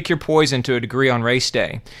 pick your poison to a degree on race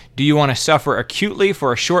day. Do you want to suffer acutely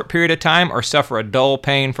for a short period of time or suffer a dull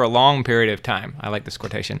pain for a long period of time? I like this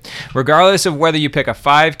quotation. Regardless of whether you pick a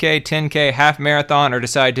 5K, 10K, half marathon, or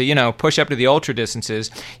decide to, push up to the ultra distances,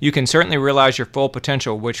 you can certainly realize your full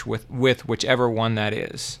potential with whichever one that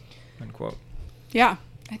is. Unquote. Yeah.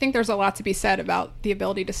 I think there's a lot to be said about the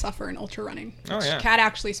ability to suffer in ultra running, which Kat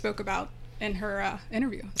actually spoke about in her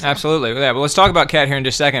interview. So. Absolutely. Yeah, but let's talk about Kat here in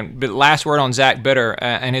just a second. But last word on Zach Bitter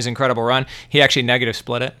and his incredible run. He actually negative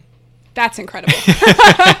split it. That's incredible.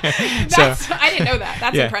 I didn't know that.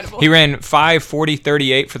 That's incredible. He ran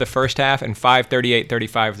 5:40.38 for the first half and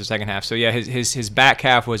 5:38.35 for the second half. So yeah, his back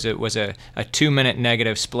half was a 2-minute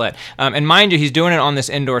negative split. And mind you, he's doing it on this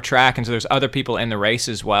indoor track, and so there's other people in the race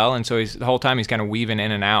as well. And so the whole time he's kind of weaving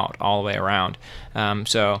in and out all the way around.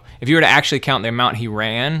 So if you were to actually count the amount he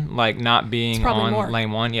ran, like not being on more.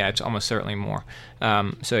 lane 1, yeah, it's almost certainly more.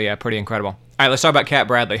 So yeah, pretty incredible. All right, let's talk about Kat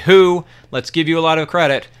Bradley, who, let's give you a lot of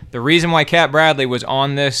credit. The reason why Kat Bradley was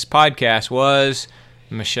on this podcast was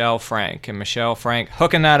Michelle Frank. And Michelle Frank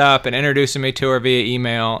hooking that up and introducing me to her via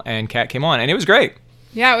email, and Kat came on, and it was great.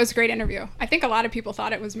 Yeah, it was a great interview. I think a lot of people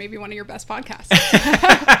thought it was maybe one of your best podcasts.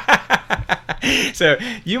 So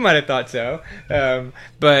you might have thought so,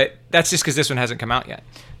 but that's just because this one hasn't come out yet.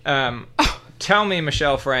 Tell me,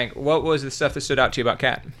 Michelle Frank, what was the stuff that stood out to you about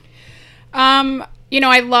Kat?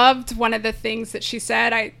 I loved one of the things that she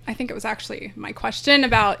said. I think it was actually my question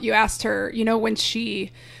about, you asked her, when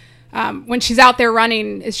she's out there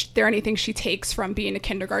running, is there anything she takes from being a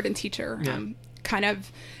kindergarten teacher? Yeah.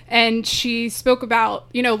 And she spoke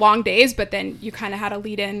about, long days, but then you kind of had a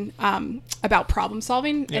lead in about problem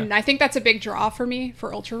solving. Yeah. And I think that's a big draw for me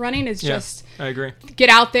for ultra running is just I agree. Get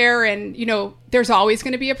out there and, there's always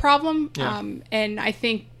going to be a problem. Yeah. And I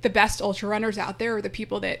think the best ultra runners out there are the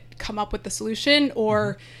people that come up with the solution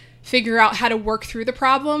or figure out how to work through the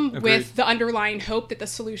problem. Agreed. With the underlying hope that the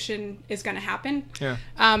solution is going to happen. Yeah.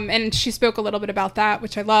 And she spoke a little bit about that,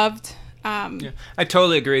 which I loved. Yeah, I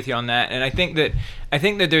totally agree with you on that, and I think that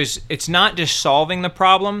it's not just solving the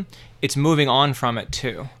problem, it's moving on from it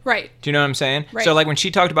too. Right. Do you know what I'm saying? Right. So like when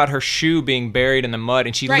she talked about her shoe being buried in the mud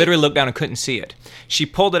and she literally looked down and couldn't see it. She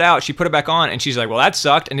pulled it out, she put it back on, and she's like, well, that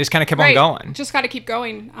sucked, and just kind of kept on going. Just got to keep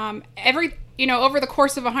going. Over the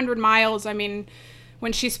course of 100 miles, I mean,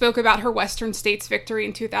 when she spoke about her Western States victory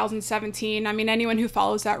in 2017, I mean, anyone who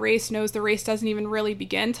follows that race knows the race doesn't even really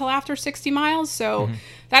begin till after 60 miles. So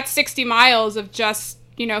that's 60 miles of just,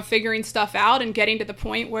 figuring stuff out and getting to the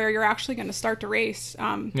point where you're actually going to start to race.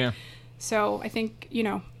 So I think,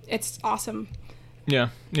 it's awesome. Yeah.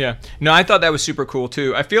 Yeah. No, I thought that was super cool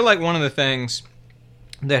too. I feel like one of the things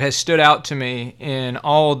that has stood out to me in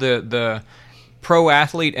all the pro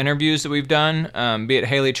athlete interviews that we've done, be it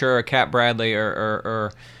Haley Chur or Kat Bradley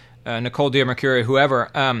or Nicole Diamercuri,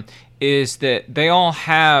 whoever, is that they all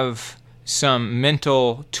have some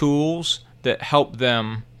mental tools that help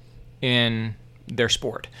them in their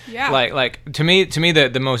sport. Yeah. Like to me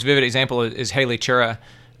the most vivid example is Haley Chura.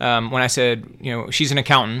 When I said, she's an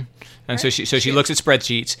accountant, And so she looks at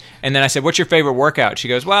spreadsheets. And then I said, what's your favorite workout? She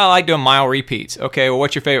goes, well, I like doing mile repeats. Okay, well,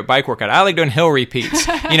 what's your favorite bike workout? I like doing hill repeats.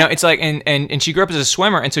 It's like, and she grew up as a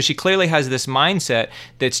swimmer. And so she clearly has this mindset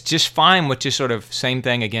that's just fine with just sort of same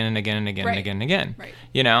thing again and again and again and again and again. Right.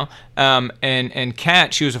 And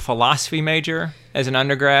Kat, she was a philosophy major as an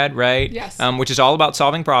undergrad, right? Yes. Which is all about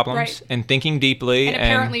solving problems right. and thinking deeply. And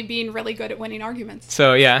apparently being really good at winning arguments.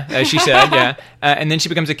 So, yeah, as she said, yeah. And then she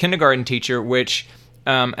becomes a kindergarten teacher, which,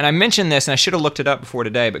 and I mentioned this, and I should have looked it up before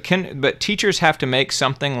today, but teachers have to make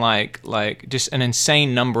something like just an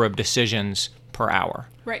insane number of decisions per hour.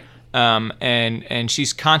 Right. And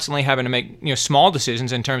she's constantly having to make small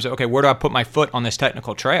decisions in terms of, okay, where do I put my foot on this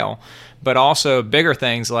technical trail, but also bigger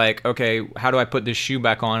things like, okay, how do I put this shoe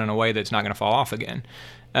back on in a way that's not going to fall off again?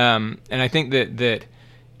 And I think that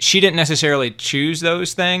she didn't necessarily choose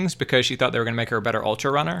those things because she thought they were going to make her a better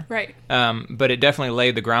ultra runner. Right. But it definitely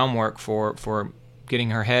laid the groundwork for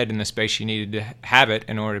getting her head in the space she needed to have it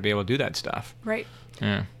in order to be able to do that stuff. Right.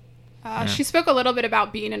 Yeah. She spoke a little bit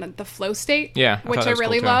about being in the flow state, which I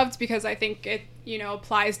really loved because I think it,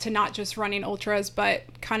 applies to not just running ultras, but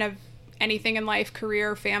kind of anything in life,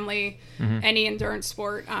 career, family, any endurance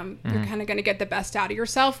sport. You're kind of going to get the best out of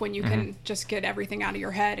yourself when you can just get everything out of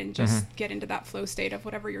your head and just get into that flow state of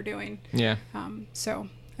whatever you're doing. Yeah. So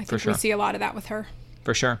I think we see a lot of that with her.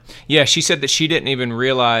 For sure. Yeah, she said that she didn't even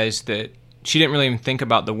realize that she didn't really even think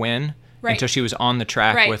about the win until she was on the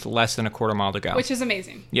track with less than a quarter mile to go. Which is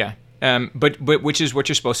amazing. Yeah. But which is what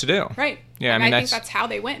you're supposed to do. Right. Yeah, I think that's how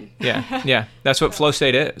they win. Yeah. That's what flow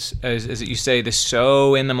state is that you say this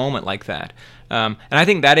so in the moment like that. And I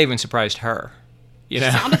think that even surprised her.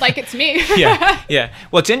 Sounded like it's me. Yeah.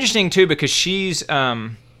 Well, it's interesting too because she's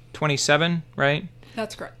 27, right?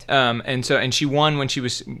 That's correct. And she won when she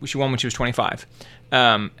was 25.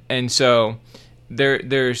 And so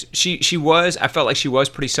I felt like she was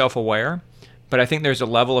pretty self-aware. But I think there's a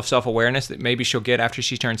level of self-awareness that maybe she'll get after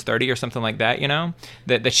she turns 30 or something like that,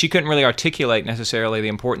 that she couldn't really articulate necessarily the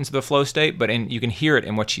importance of the flow state, but you can hear it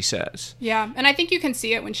in what she says. Yeah, and I think you can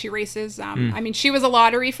see it when she races. I mean, she was a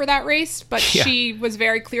lottery for that race, but she was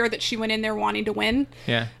very clear that she went in there wanting to win.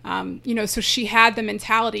 Yeah. So she had the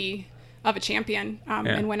mentality of a champion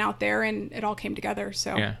and went out there and it all came together.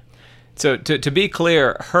 So. Yeah. So to be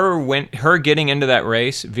clear, her getting into that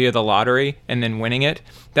race via the lottery and then winning it,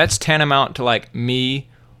 that's tantamount to like me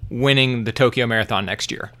winning the Tokyo Marathon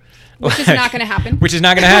next year. Which is not going to happen. Which is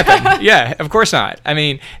not going to happen. Yeah, of course not. I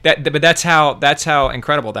mean, but that's how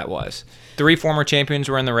incredible that was. 3 former champions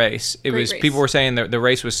were in the race. People were saying the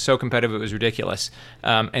race was so competitive it was ridiculous.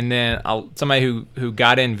 And then somebody who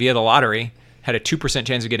got in via the lottery had a 2%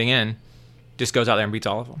 chance of getting in, just goes out there and beats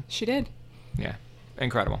all of them. She did. Yeah.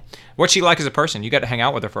 Incredible. What's she like as a person? You got to hang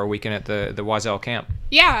out with her for a weekend at the Oiselle camp.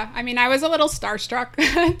 Yeah. I mean, I was a little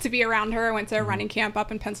starstruck to be around her. I went to a running camp up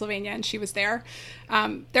in Pennsylvania and she was there.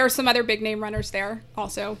 There were some other big name runners there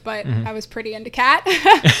also, but I was pretty into Kat.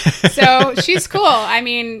 So she's cool. I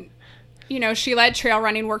mean, she led trail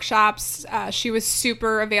running workshops. She was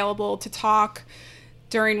super available to talk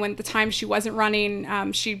during the time she wasn't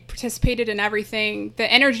running. She participated in everything.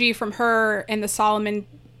 The energy from her and the Salomon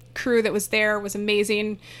crew that was there was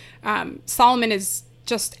amazing. Salomon is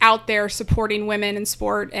just out there supporting women in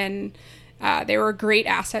sport, and they were a great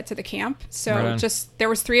asset to the camp. So there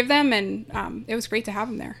was 3 of them, and it was great to have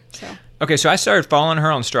them there. So okay, so I started following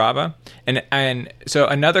her on Strava, and so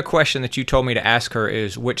another question that you told me to ask her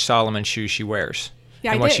is which Salomon shoes she wears.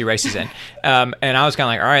 Yeah, and what she races in. And I was kind of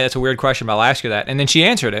like, all right, that's a weird question, but I'll ask her that. And then she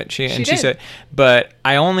answered it. She said, but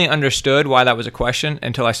I only understood why that was a question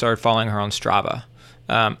until I started following her on Strava.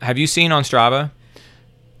 Have you seen on Strava?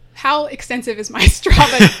 How extensive is my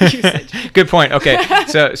Strava usage? Good point. Okay.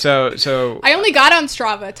 So I only got on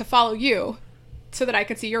Strava to follow you so that I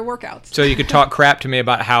could see your workouts. So you could talk crap to me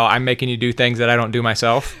about how I'm making you do things that I don't do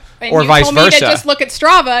myself. And or you vice told versa. Me to just look at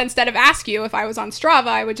Strava instead of ask you if I was on Strava.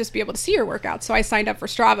 I would just be able to see your workouts. So I signed up for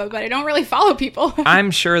Strava, but I don't really follow people.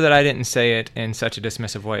 I'm sure that I didn't say it in such a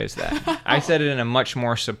dismissive way as that. I said it in a much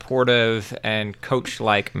more supportive and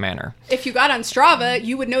coach-like manner. If you got on Strava,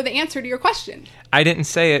 you would know the answer to your question. I didn't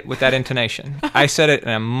say it with that intonation. I said it in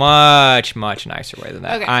a much, much nicer way than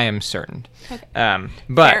that. Okay. I am certain. Okay.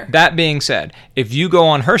 But Fair. That being said, if you go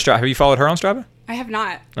on her Strava, have you followed her on Strava? I have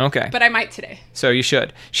not. Okay. But I might today. So you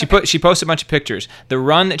should. She posted a bunch of pictures. The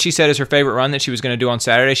run that she said is her favorite run that she was going to do on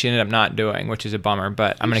Saturday, she ended up not doing, which is a bummer,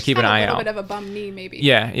 but I'm going to keep an eye out. A little bit of a bum knee, maybe.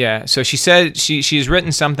 Yeah. So she said she's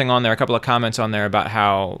written something on there, a couple of comments on there about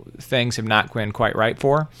how things have not been quite right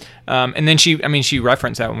for her. And then she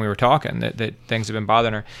referenced that when we were talking, that things have been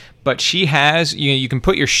bothering her. But she has, you can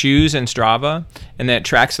put your shoes in Strava, and then it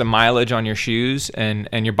tracks the mileage on your shoes and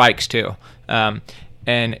your bikes too.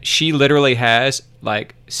 And she literally has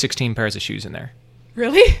like 16 pairs of shoes in there.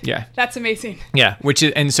 Really? Yeah. That's amazing. Yeah,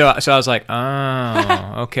 so I was like,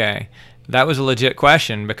 oh, okay. That was a legit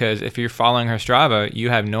question, because if you're following her Strava, you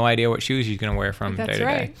have no idea what shoes she's going to wear from day to day. That's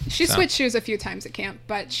right. She switched shoes a few times at camp,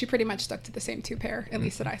 but she pretty much stuck to the same 2 pair, at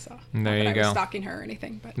least that I saw. There you go. Not that I was stalking her or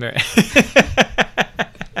anything. But.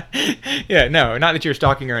 Yeah, no, not that you were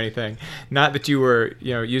stalking or anything. Not that you were,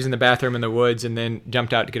 using the bathroom in the woods and then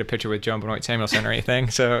jumped out to get a picture with Joan Benoit Samuelson or anything.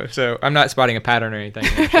 So I'm not spotting a pattern or anything.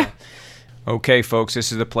 Okay, folks,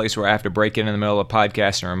 this is the place where I have to break in the middle of the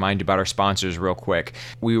podcast and remind you about our sponsors real quick.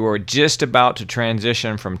 We were just about to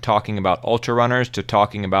transition from talking about ultra runners to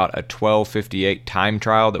talking about a 12:58 time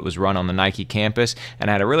trial that was run on the Nike campus, and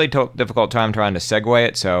I had a really difficult time trying to segue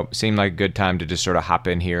it, so it seemed like a good time to just sort of hop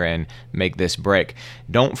in here and make this break.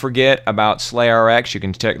 Don't forget about SlayRX. You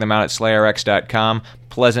can check them out at slayrx.com.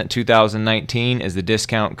 Pleasant 2019 is the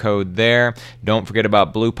discount code there. Don't forget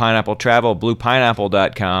about Blue Pineapple Travel,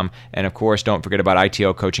 bluepineapple.com. And of course, don't forget about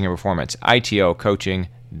ITO Coaching and Performance,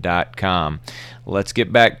 itocoaching.com. Let's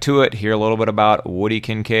get back to it. Hear a little bit about Woody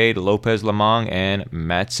Kincaid, Lopez Lomong, and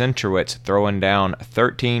Matt Centrowitz throwing down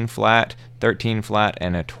 13 flat,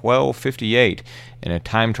 and a 12:58 in a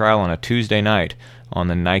time trial on a Tuesday night on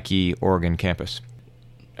the Nike Oregon campus.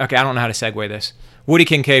 Okay, I don't know how to segue this. Woody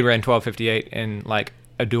Kincaid ran 12:58 in like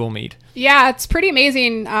a dual meet. Yeah, it's pretty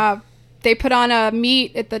amazing. They put on a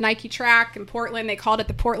meet at the Nike track in Portland. They called it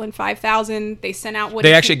the Portland 5000. They sent out Woody.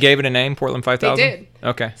 They actually gave it a name, Portland 5000? They did.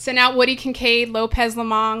 Okay. Sent out Woody Kincaid, Lopez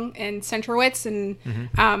Lomong, and Centrowitz. And,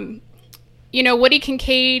 Woody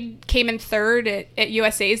Kincaid came in third at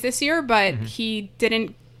USA's this year, but he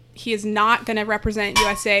is not going to represent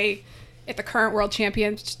USA at the current World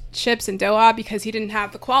Championships in Doha because he didn't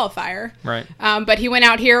have the qualifier. Right. But he went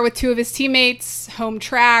out here with 2 of his teammates, home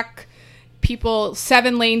track, people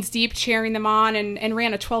 7 lanes deep cheering them on, and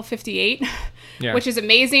ran a 12:58, which is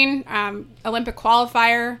amazing. Olympic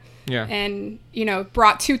qualifier. Yeah. And,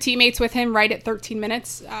 brought 2 teammates with him right at 13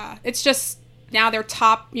 minutes. It's just now they're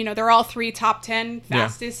top, they're all 3 top 10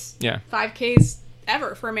 fastest 5Ks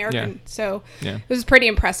ever for American. So it was a pretty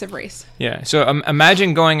impressive race. Yeah. So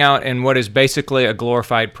imagine going out in what is basically a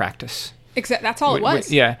glorified practice. Except that's all it was.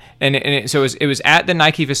 Yeah, so it was at the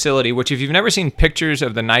Nike facility, which if you've never seen pictures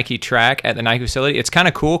of the Nike track at the Nike facility, it's kind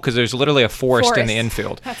of cool because there's literally a forest in the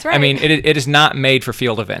infield. That's right. I mean, it is not made for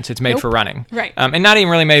field events. It's made for running. Right. And not even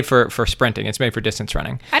really made for sprinting. It's made for distance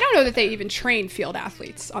running. I don't know that they even train field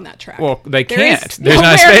athletes on that track. Well, they can't. There's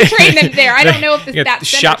nowhere to train them there. I don't know if that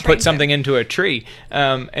shot put something into a tree.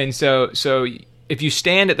 And so if you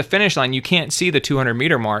stand at the finish line, you can't see the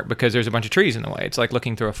 200-meter mark because there's a bunch of trees in the way. It's like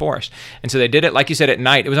looking through a forest. And so they did it, like you said, at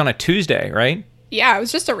night. It was on a Tuesday, right? Yeah, it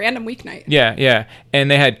was just a random weeknight. Yeah.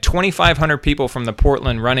 And they had 2,500 people from the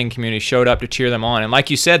Portland running community showed up to cheer them on. And like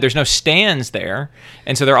you said, there's no stands there.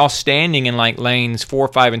 And so they're all standing in like lanes 4,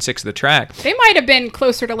 5, and 6 of the track. They might have been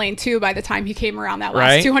closer to lane 2 by the time he came around that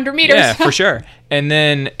last 200 meters. Yeah, for sure. And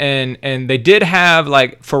then and they did have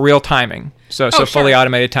like for real timing. So fully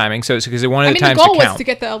automated timing. So it's because they wanted the times to count. The goal was to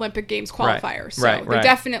get the Olympic Games qualifier. So they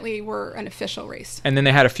definitely were an official race. And then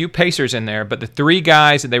they had a few pacers in there, but the 3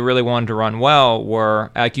 guys that they really wanted to run well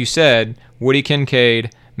were, like you said, Woody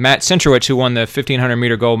Kincaid, Matt Centrowitz, who won the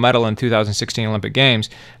 1,500-meter gold medal in 2016 Olympic Games,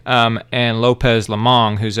 and Lopez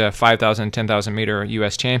Lomong, who's a 5,000, 10,000-meter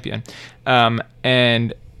U.S. champion.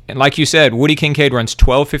 And like you said, Woody Kincaid runs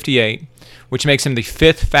 12:58, which makes him the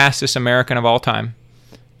 5th fastest American of all time.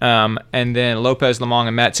 And then Lopez Lomong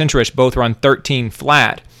and Matt Centrowitz both run 13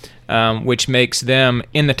 flat, which makes them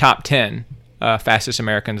in the top 10 fastest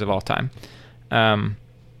Americans of all time.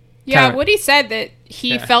 Woody said that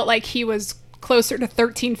he felt like he was closer to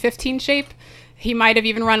 13:15 shape. He might have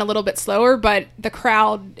even run a little bit slower, but the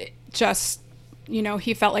crowd just,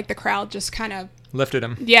 he felt like the crowd just kind of lifted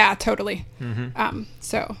him. Yeah, totally.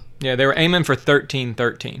 Yeah, they were aiming for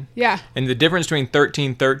 13:13. Yeah. And the difference between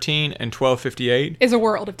 13:13 and 12:58 is a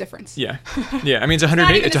world of difference. Yeah. I mean, it's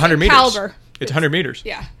 100 meters. Caliber. It's 100 meters.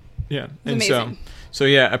 Yeah. Yeah. It's amazing. So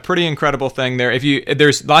yeah, a pretty incredible thing there.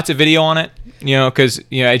 There's lots of video on it, because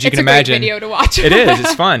as you can imagine, it's a great video to watch. It is.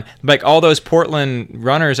 It's fun. Like all those Portland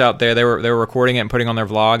runners out there, they were recording it and putting on their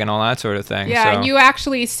vlog and all that sort of thing. Yeah, so. and you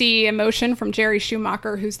actually see emotion from Jerry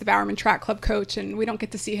Schumacher, who's the Bowerman Track Club coach, and we don't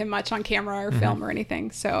get to see him much on camera or film or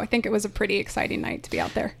anything. So I think it was a pretty exciting night to be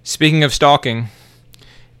out there. Speaking of stalking,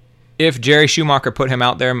 if Jerry Schumacher put him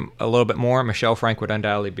out there a little bit more, Michelle Frank would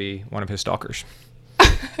undoubtedly be one of his stalkers.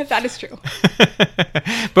 That is true.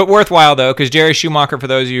 But worthwhile, though, because Jerry Schumacher, for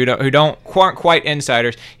those of you who aren't quite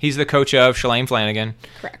insiders, he's the coach of Shalane Flanagan.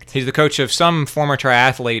 Correct. He's the coach of some former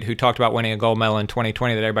triathlete who talked about winning a gold medal in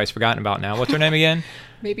 2020 that everybody's forgotten about now. What's her name again?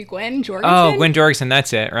 Maybe Gwen Jorgensen? Oh, Gwen Jorgensen,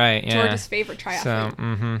 that's it, right. Yeah. George's favorite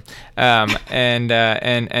triathlete. So,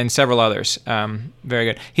 and several others. Very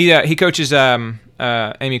good. He coaches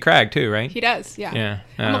Amy Cragg too, right? He does, yeah. Yeah.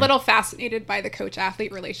 I'm a little fascinated by the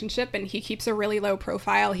coach-athlete relationship, and he keeps a really low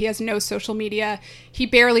profile. He has no social media. He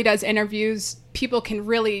barely does interviews. People can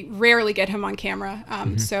really rarely get him on camera.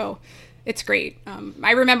 So it's great.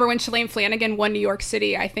 I remember when Shalane Flanagan won New York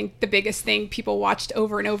City, I think the biggest thing people watched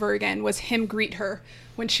over and over again was him greet her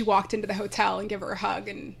when she walked into the hotel and give her a hug.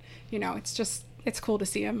 And, it's cool to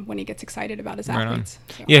see him when he gets excited about his athletes.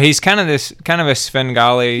 So. Yeah, he's kind of a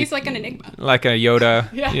Svengali. He's like an enigma. Like a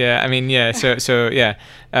Yoda. Yeah. I mean, yeah. So yeah.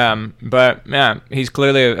 But yeah, he's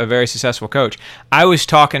clearly a very successful coach. I was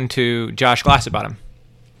talking to Josh Glass about him.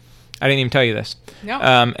 I didn't even tell you this. No.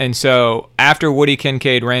 And so after Woody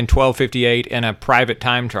Kincaid ran 12:58 in a private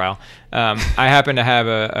time trial, I happened to have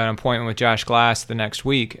an appointment with Josh Glass the next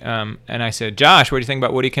week. And I said, Josh, what do you think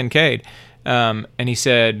about Woody Kincaid? And he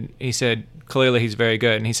said, clearly he's very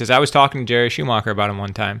good. And he says, I was talking to Jerry Schumacher about him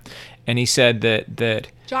one time. And he said that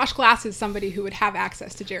Josh Glass is somebody who would have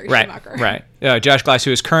access to Jerry Schumacher. Right. Josh Glass,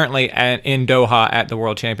 who is currently in Doha at the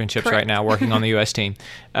World Championships right now, working on the U.S. team.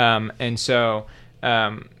 And so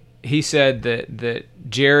he said that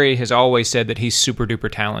Jerry has always said that he's super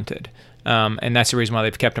duper talented. And that's the reason why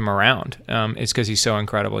they've kept him around. It's because he's so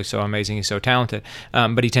incredible, he's so amazing, he's so talented.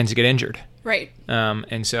 But he tends to get injured. Right.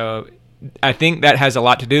 And so I think that has a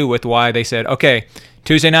lot to do with why they said, okay,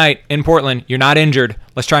 Tuesday night in Portland, you're not injured.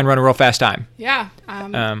 Let's try and run a real fast time. Yeah.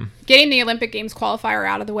 Getting the Olympic Games qualifier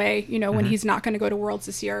out of the way, when he's not going to go to Worlds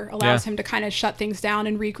this year, allows him to kind of shut things down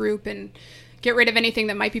and regroup and get rid of anything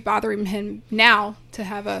that might be bothering him now to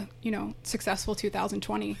have a, successful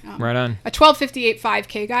 2020. Right on. A 12:58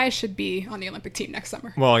 5K guy should be on the Olympic team next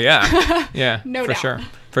summer. Well, yeah. Yeah. No for doubt. sure.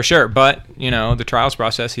 For sure. But, the trials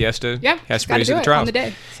process, he has to produce the trials. On the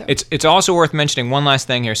day. So. It's also worth mentioning one last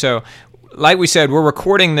thing here. So, like we said, we're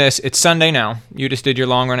recording this. It's Sunday now. You just did your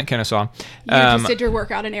long run at Kennesaw. You just did your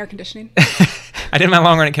workout in air conditioning. I did my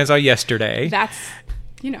long run at Kennesaw yesterday. That's,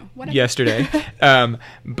 whatever. Yesterday.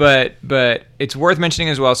 But it's worth mentioning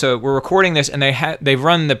as well. So we're recording this, and they've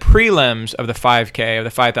run the prelims of the 5K, of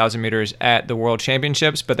the 5,000 meters at the World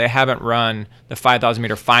Championships, but they haven't run the 5,000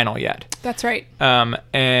 meter final yet. That's right.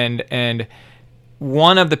 And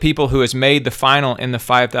one of the people who has made the final in the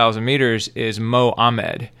 5,000 meters is Mo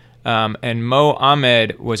Ahmed. And Mo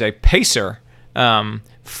Ahmed was a pacer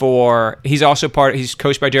he's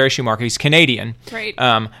coached by Jerry Schumacher. He's Canadian. Right.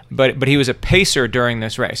 But he was a pacer during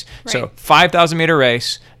this race. Right. So 5,000 meter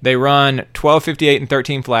race, they run 12:58 and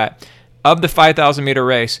 13 flat. Of the 5,000 meter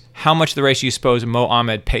race, how much of the race do you suppose Mo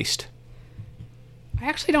Ahmed paced? I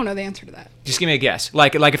actually don't know the answer to that. Just give me a guess.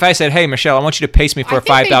 Like if I said, hey, Michelle, I want you to pace me for a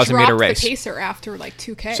 5,000 meter race. The pacer after like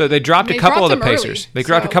 2K. So they dropped a couple of the pacers. They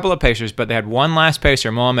dropped a couple of pacers, but they had one last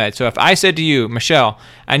pacer, Mohamed. So if I said to you, Michelle,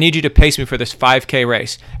 I need you to pace me for this 5K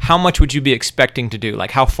race, how much would you be expecting to do? Like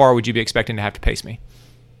how far would you be expecting to have to pace me?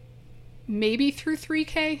 Maybe through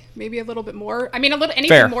 3K, maybe a little bit more. I mean, anything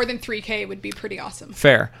Fair. More than 3K would be pretty awesome.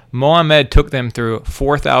 Fair. Mohamed took them through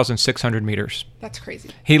 4,600 meters. That's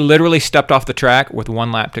crazy. He literally stepped off the track with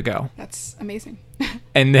one lap to go. That's amazing.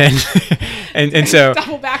 And then, and so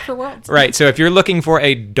double back for Worlds. Right. So if you're looking for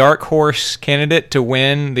a dark horse candidate to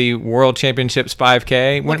win the World Championships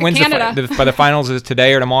 5K, when's the finals is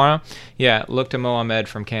today or tomorrow? Yeah, look to Mohamed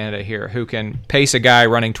from Canada here, who can pace a guy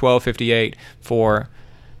running 12:58 for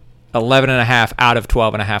 11.5 out of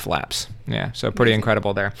 12.5 laps. Yeah, so pretty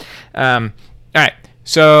incredible there. All right.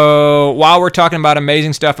 So while we're talking about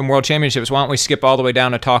amazing stuff in World Championships, why don't we skip all the way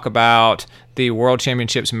down to talk about the World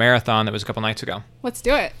Championships marathon that was a couple nights ago? Let's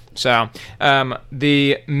do it. So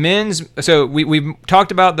the men's. So we've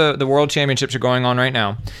talked about the World Championships are going on right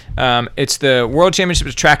now. It's the World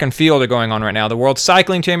Championships of track and field are going on right now. The World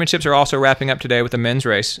Cycling Championships are also wrapping up today with the men's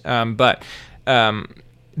race. But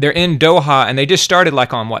they're in Doha, and they just started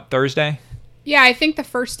on Thursday? Yeah, I think the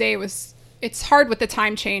first day was it's hard with the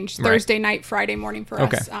time change. Thursday night, Friday morning for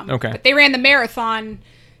us. Okay. But they ran the marathon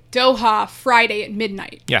Doha Friday at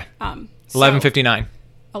midnight. Yeah. 11:59.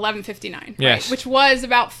 11:59. Yes. Right, which was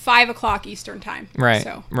about 5 o'clock Eastern time. Right.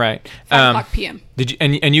 So right. 5 o'clock p.m. Did you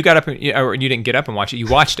and you got up or you didn't get up and watch it? You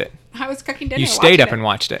watched it. I was cooking dinner. You stayed up and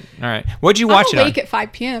watched it. All right. What did you watch it on? I'm awake at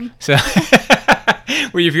 5 p.m. So,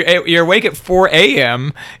 well, if you're awake at 4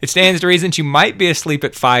 a.m., it stands to reason that you might be asleep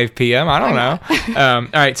at 5 p.m. I don't know. All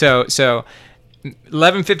right. So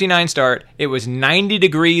 11:59 start. It was 90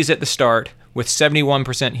 degrees at the start with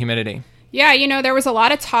 71% humidity. Yeah, there was a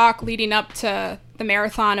lot of talk leading up to the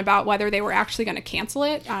marathon about whether they were actually going to cancel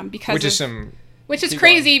it which is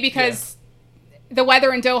crazy because the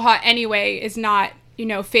weather in Doha anyway is not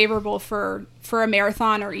favorable for a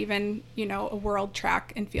marathon or even a world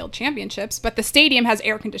track and field championships. But the stadium has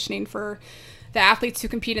air conditioning for the athletes who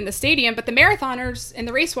compete in the stadium, but the marathoners and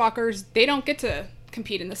the race walkers, they don't get to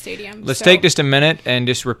compete in the stadium. Let's take just a minute and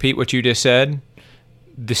just repeat what you just said.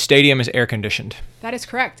 The stadium is air conditioned. That is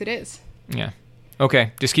correct. It is. Yeah.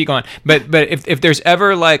 Okay. Just keep going. But if there's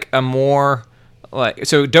ever like a more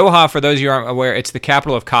so Doha, for those of you who aren't aware, it's the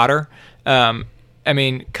capital of Qatar. Qatar,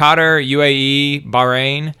 UAE,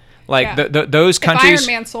 Bahrain, those countries. If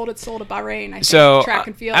Ironman sold it to Bahrain. I think, so track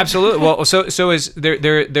and field. Absolutely. Well, so is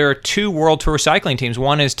there are two World Tour cycling teams.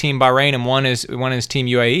 One is Team Bahrain and one is Team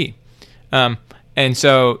UAE. And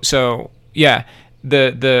so yeah,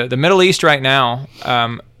 the Middle East right now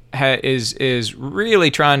is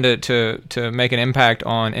really trying to make an impact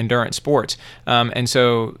on endurance sports. And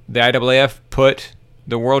so the IAAF put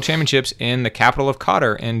the World Championships in the capital of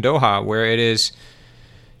Qatar, in Doha, where it is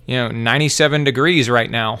 97 degrees right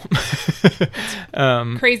now.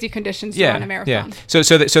 Crazy conditions to run a marathon. Yeah.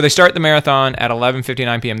 So they start the marathon at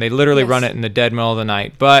 11:59 p.m. They literally run it in the dead middle of the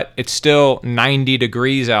night, but it's still 90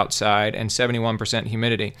 degrees outside and 71%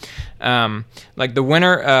 humidity. The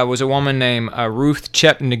winner was a woman named Ruth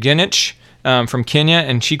Chepngetich from Kenya,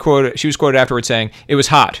 and she was quoted afterwards saying, "It was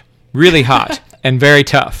hot, really hot, and very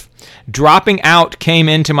tough. Dropping out came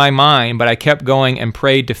into my mind, but I kept going and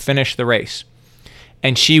prayed to finish the race."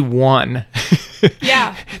 And she won.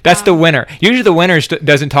 Yeah. That's the winner. Usually the winner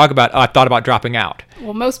doesn't talk about, I thought about dropping out.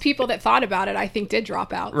 Well, most people that thought about it, I think, did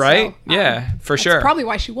drop out. Right? So, yeah, for sure. That's probably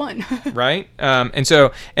why she won. Right?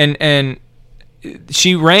 And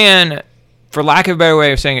she ran, for lack of a better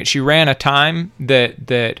way of saying it, she ran a time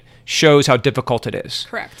that shows how difficult it is.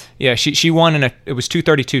 Correct. Yeah, she won it was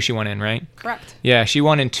 2:32 she went in, right? Correct. Yeah, she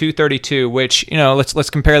won in 2:32, which, let's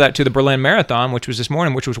compare that to the Berlin Marathon, which was this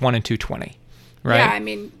morning, which was won in 2:20. Right?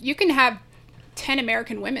 Yeah, you can have 10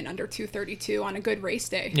 American women under 2:32 on a good race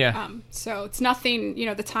day. Yeah. So it's nothing,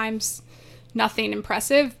 the time's nothing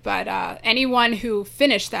impressive, but anyone who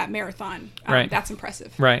finished that marathon, that's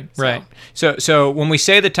impressive. Right, right. So when we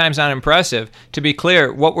say the time's not impressive, to be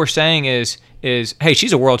clear, what we're saying is hey,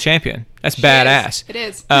 she's a world champion. That's badass. It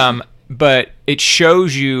is. But it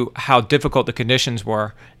shows you how difficult the conditions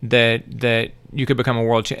were that you could become a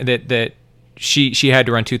world champion, that she had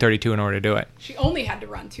to run 2:32 in order to do it. She only had to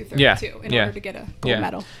run 2:32 in order to get a gold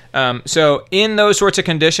medal. So in those sorts of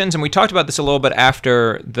conditions, and we talked about this a little bit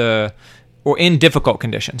or in difficult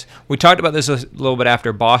conditions. We talked about this a little bit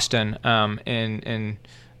after Boston in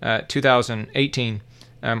 2018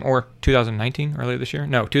 or 2019, earlier this year.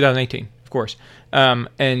 No, 2018, of course.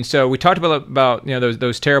 And so we talked about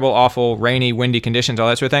those terrible, awful, rainy, windy conditions, all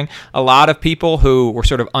that sort of thing. A lot of people who were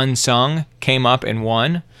sort of unsung came up and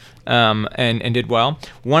won. And did well.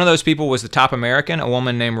 One of those people was the top American, a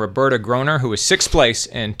woman named Roberta Groner, who was 6th place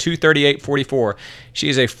in 2:38.44. She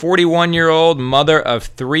is a 41-year-old mother of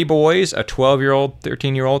 3 boys, a 12-year-old,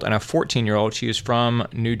 13-year-old, and a 14-year-old. She is from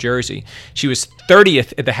New Jersey. She was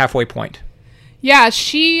 30th at the halfway point. Yeah,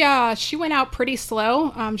 she went out pretty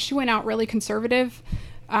slow. She went out really conservative.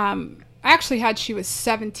 I actually had she was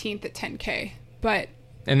 17th at 10K, but...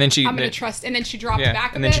 And then I'm going to trust. And then she dropped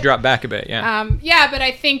back a bit. And then she dropped back a bit, yeah. But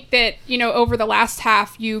I think that, over the last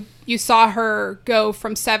half, you saw her go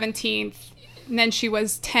from 17th, and then she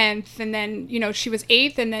was 10th, and then, she was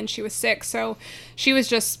 8th, and then she was 6th. So she was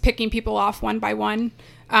just picking people off one by one.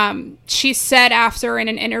 She said after in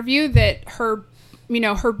an interview that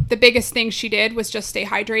the biggest thing she did was just stay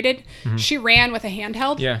hydrated. Mm-hmm. She ran with a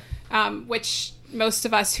handheld, which... most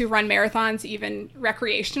of us who run marathons, even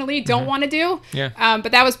recreationally, don't want to do. Yeah.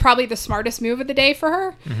 But that was probably the smartest move of the day for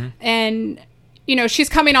her. Mm-hmm. And, she's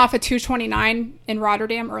coming off a 2:29 in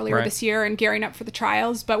Rotterdam earlier this year and gearing up for the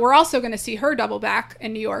trials. But we're also going to see her double back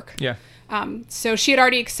in New York. Yeah. So she had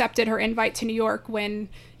already accepted her invite to New York when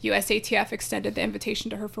USATF extended the invitation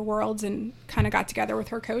to her for Worlds, and kind of got together with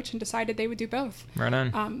her coach and decided they would do both. Right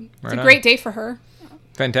on. It's a great day for her.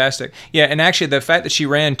 Fantastic. Yeah, and actually the fact that she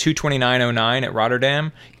ran 2:29.09 at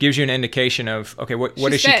Rotterdam gives you an indication of, okay, what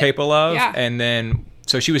is she capable of? Yeah. And then,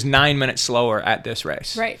 so she was 9 minutes slower at this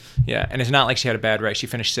race. Right. Yeah, and it's not like she had a bad race. She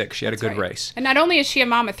finished 6th. She had a good race. And not only is she a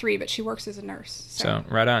mom of 3, but she works as a nurse. So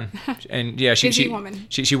right on. And yeah, busy woman.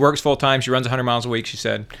 She works full time. She runs 100 miles a week, she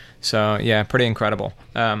said. So yeah, pretty incredible.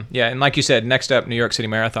 Yeah, and like you said, next up, New York City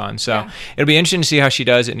Marathon. So it'll be interesting to see how she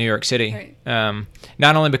does at New York City. Right.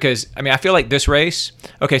 Not only because, I mean, I feel like this race,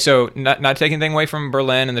 okay, so not taking anything away from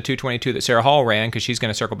Berlin and the 2:22 that Sarah Hall ran, because she's going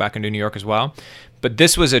to circle back and do New York as well. But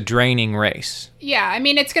this was a draining race. Yeah, I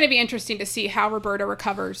mean, it's going to be interesting to see how Roberta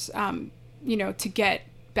recovers, to get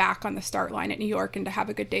back on the start line at New York and to have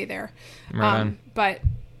a good day there. Right on. But,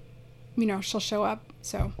 she'll show up.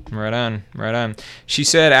 So Right on. She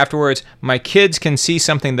said afterwards, "My kids can see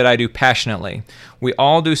something that I do passionately. We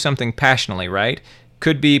all do something passionately, right?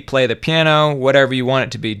 Could be play the piano, whatever you want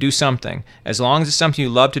it to be. Do something. As long as it's something you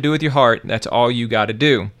love to do with your heart, that's all you got to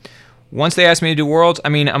do. Once they asked me to do Worlds, I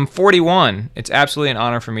mean, I'm 41. It's absolutely an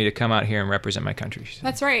honor for me to come out here and represent my country."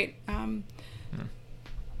 That's right.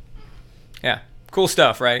 Yeah, cool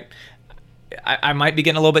stuff, right? I might be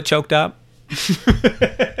getting a little bit choked up.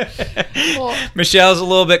 Well, Michelle's a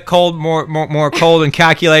little bit cold, more cold and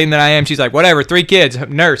calculating than I am. She's like, whatever, 3 kids,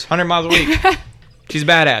 nurse, 100 miles a week. She's a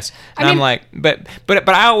badass. And I'm like, but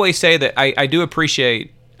I always say that I do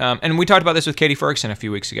appreciate, and we talked about this with Katie Ferguson a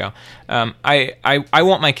few weeks ago. I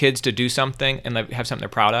want my kids to do something and have something they're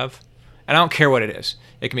proud of. And I don't care what it is.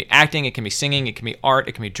 It can be acting, it can be singing, it can be art,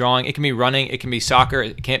 it can be drawing, it can be running, it can be soccer,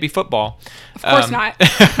 it can't be football. Of course not.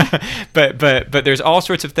 but there's all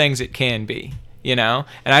sorts of things it can be, And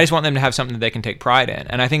I just want them to have something that they can take pride in.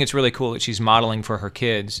 And I think it's really cool that she's modeling for her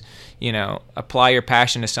kids, apply your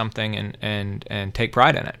passion to something and take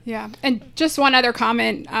pride in it. Yeah. And just one other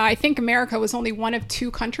comment. I think America was only one of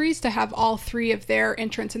 2 countries to have all 3 of their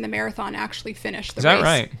entrants in the marathon actually finish the race. Is that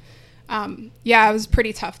right? Yeah, it was a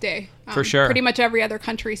pretty tough day. For sure. Pretty much every other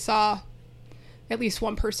country saw at least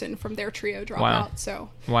one person from their trio drop out. So,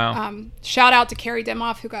 shout out to Carrie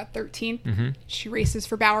Demoff, who got 13th. Mm-hmm. She races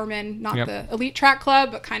for Bowerman, not the elite track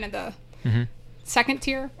club, but kind of the second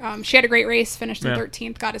tier. She had a great race, finished in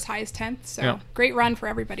 13th, got as high as 10th. So, great run for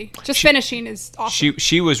everybody. Finishing is awesome.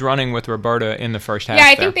 She was running with Roberta in the first half. Yeah,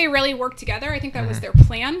 I think they really worked together. I think that was their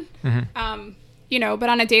plan. Mm-hmm. But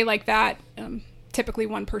on a day like that, typically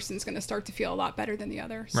one person's going to start to feel a lot better than the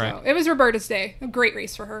other. So It was Roberta's day. A great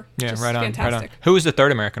race for her. Yeah, just right on. fantastic. Right on. Who was the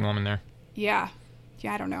third American woman there? Yeah,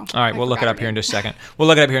 I don't know. All right, we'll look it up here in just a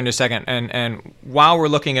second. And while we're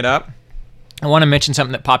looking it up, I want to mention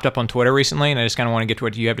something that popped up on Twitter recently, and I just kind of want to get to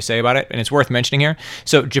what you have to say about it, and it's worth mentioning here.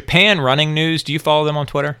 So Japan Running News, do you follow them on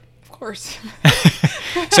Twitter? Of course.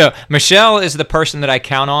 So Michelle is the person that I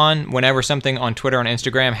count on whenever something on Twitter and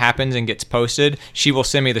Instagram happens and gets posted. She will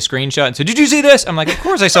send me the screenshot and say, "Did you see this?" I'm like, "Of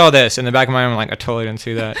course I saw this." In the back of my mind, I'm like, "I totally didn't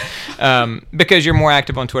see that," because you're more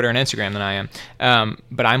active on Twitter and Instagram than I am.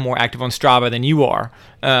 But I'm more active on Strava than you are.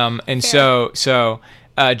 And so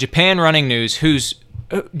Japan Running News, who's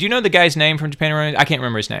do you know the guy's name from Japan Running? I can't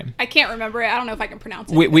remember his name. I can't remember it. I don't know if I can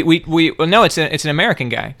pronounce it. Well, no, it's an American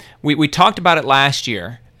guy. We talked about it last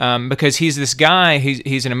year. Because he's this guy,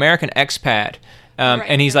 he's an American expat,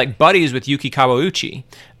 and he's like buddies with Yuki Kawauchi,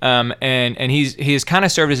 and he has kind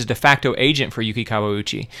of served as a de facto agent for Yuki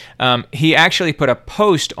Kawauchi. He actually put a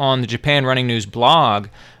post on the Japan Running News blog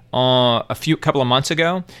couple of months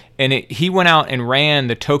ago, and he went out and ran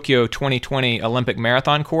the Tokyo 2020 Olympic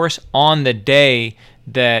marathon course on the day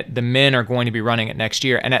that the men are going to be running it next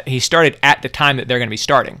year, and he started at the time that they're going to be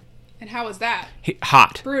starting. And how was that?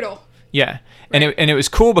 Hot. Brutal. Yeah. And it was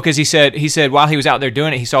cool because he said while he was out there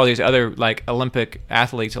doing it, he saw these other like Olympic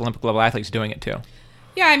level athletes doing it too.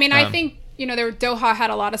 Yeah, I mean, I think Doha had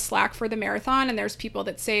a lot of slack for the marathon, and there's people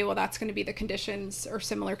that say, well, that's going to be the conditions or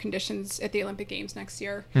similar conditions at the Olympic Games next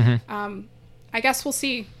year. Mm-hmm. I guess we'll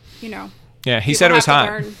see. Yeah, he said it was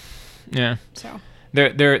hot. Yeah. So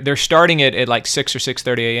they're starting it at like 6 or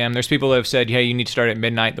 6:30 a.m. There's people who have said, hey, you need to start at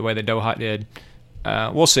midnight the way the Doha did.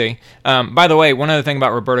 We'll see. By the way, one other thing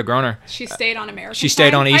about Roberta Groner. She stayed on American time. She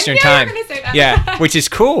stayed on Eastern time. I knew you were gonna say that. Yeah, which is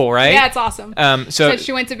cool, right? Yeah, it's awesome. So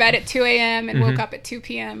she went to bed at 2 a.m. and woke up at 2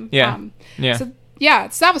 p.m. Yeah. So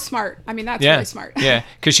that was smart. I mean, that's really smart. Yeah,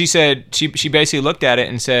 because she said, she basically looked at it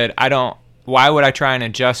and said, why would I try and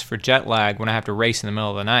adjust for jet lag when I have to race in the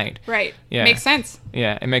middle of the night? Right. Yeah. Makes sense.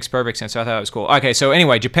 Yeah, it makes perfect sense. So I thought it was cool. Okay, so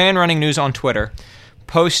anyway, Japan Running News on Twitter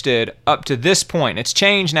posted up to this point. It's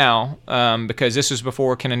changed now because this was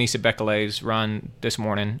before Kenenisa Bekele's run this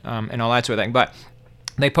morning and all that sort of thing. But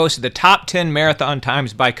they posted the top 10 marathon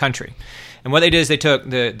times by country. And what they did is they took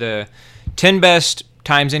the 10 best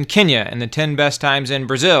times in Kenya, and the 10 best times in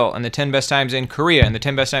Brazil, and the 10 best times in Korea, and the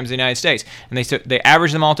 10 best times in the United States. And they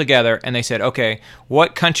averaged them all together, and they said, okay,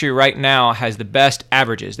 what country right now has the best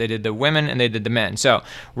averages? They did the women and they did the men. So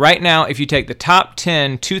right now, if you take the top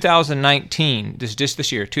 10 2019, this is just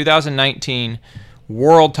this year, 2019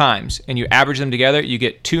 world times, and you average them together, you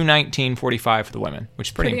get 219.45 for the women, which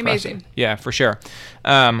is pretty impressive. Amazing. Yeah, for sure.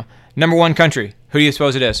 Number one country, who do you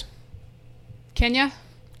suppose it is? Kenya?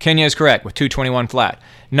 Kenya is correct with 221 flat.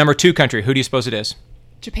 Number two country, who do you suppose it is?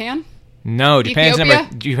 Japan? No, Japan's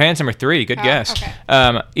Ethiopia? number 3. Good guess. Okay.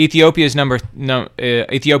 Ethiopia's number two.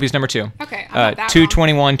 Okay, I'm not that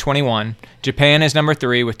 221.21. Japan is number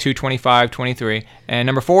 3 with 225.23, and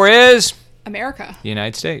number 4 is America. the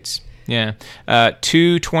United States. Yeah,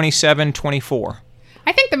 227.24.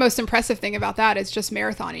 I think the most impressive thing about that is just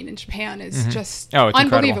marathoning in Japan is just it's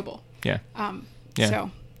unbelievable. Incredible. Yeah. So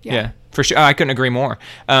Yeah, for sure. I couldn't agree more.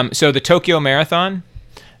 So the Tokyo Marathon.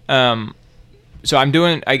 So I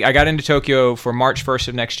got into Tokyo for March 1st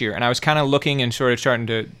of next year, and I was kind of looking and sort of starting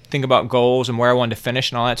to think about goals and where I wanted to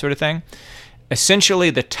finish and all that sort of thing. Essentially,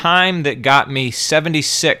 the time that got me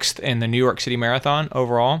 76th in the New York City Marathon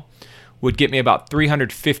overall would get me about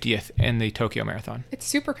 350th in the Tokyo Marathon. It's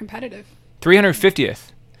super competitive.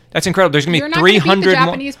 350th. That's incredible. There's going to be 300 more. You're not going to beat the more.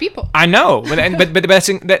 Japanese people. I know, but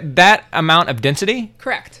that amount of density.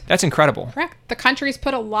 Correct. That's incredible. Correct. The country's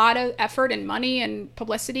put a lot of effort and money and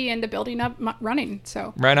publicity into building up running.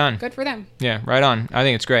 So right on. Good for them. Yeah, right on. I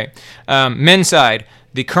think it's great. Men's side,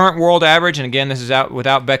 the current world average, and again, this is out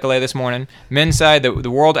without Bekele this morning. Men's side,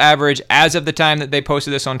 the world average as of the time that they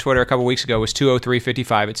posted this on Twitter a couple weeks ago was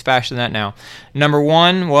 2:03.55. It's faster than that now. Number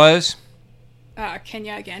 1 was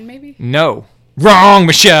Kenya again, maybe. No. Wrong,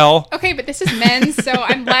 Michelle. Okay, but this is men's, so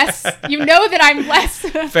I'm less. You know that I'm less.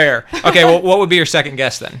 Fair. Okay, well, what would be your second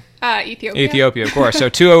guess then? Ethiopia. Ethiopia, of course. So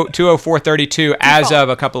 204.32 as of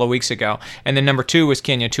a couple of weeks ago. And then number 2 was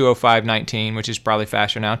Kenya, 205.19, which is probably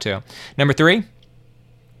faster now too. Number 3?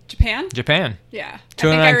 Japan. Yeah. I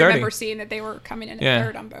think I 209.30. remember seeing that they were coming in at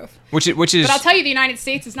third on both. Which is. But I'll tell you, the United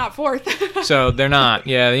States is not fourth. So they're not.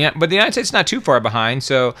 Yeah, but the United States is not too far behind.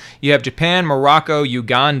 So you have Japan, Morocco,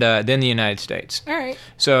 Uganda, then the United States. All right.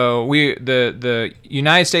 So the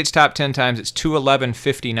United States top 10 times, it's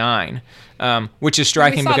 211.59. Which is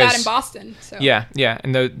striking we saw because that in Boston. So. Yeah,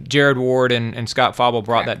 and the Jared Ward and Scott Fauble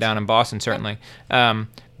brought that down in Boston certainly.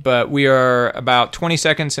 But we are about 20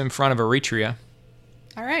 seconds in front of Eritrea.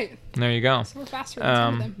 All right. There you go. So we're faster than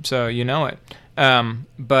some of them. So you know it.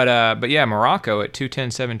 But yeah, Morocco at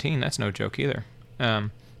 2:10.17. That's no joke either.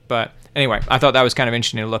 But anyway, I thought that was kind of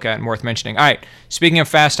interesting to look at and worth mentioning. All right. Speaking of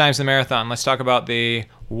fast times in the marathon, let's talk about the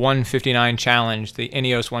 159 challenge, the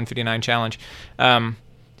Ineos 159 challenge.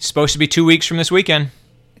 It's supposed to be 2 weeks from this weekend.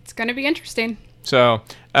 It's going to be interesting. So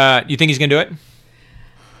you think he's going to do it?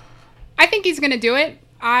 I think he's going to do it.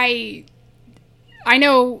 I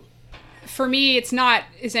know. For me, it's not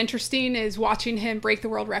as interesting as watching him break the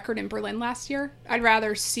world record in Berlin last year. I'd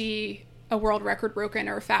rather see a world record broken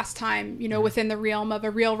or a fast time, within the realm of a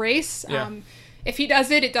real race. Yeah. If he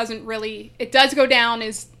does it, it does go down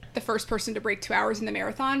as the first person to break 2 hours in the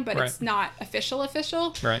marathon, but it's not official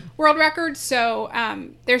world record. So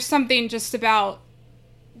there's something just about,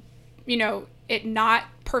 it not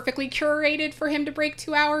perfectly curated for him to break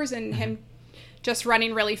 2 hours and him just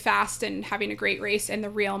running really fast and having a great race in the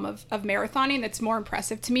realm of marathoning that's more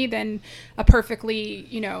impressive to me than a perfectly,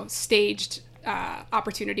 staged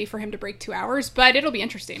opportunity for him to break 2 hours. But it'll be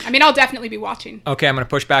interesting. I mean, I'll definitely be watching. Okay, I'm going to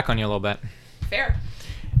push back on you a little bit. Fair.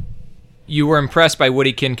 You were impressed by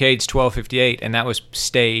Woody Kincaid's 12:58, and that was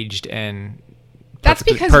staged and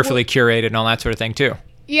perfectly curated and all that sort of thing, too.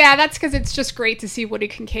 Yeah, that's because it's just great to see Woody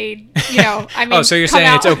Kincaid, I mean, oh, so you're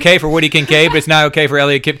saying it's okay for Woody Kincaid, but it's not okay for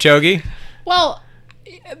Eliud Kipchoge? Well,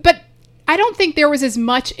 but I don't think there was as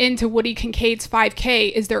much into Woody Kincaid's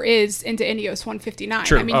 5K as there is into Ineos 159.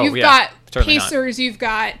 True. I mean, you've got pacers, you've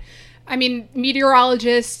got,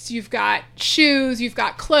 meteorologists, you've got shoes, you've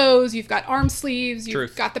got clothes, you've got arm sleeves,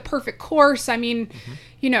 you've got the perfect course. I mean,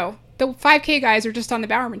 the 5K guys are just on the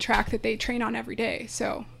Bowerman track that they train on every day.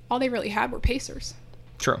 So all they really had were pacers.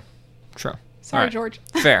 True. Sorry, right. George.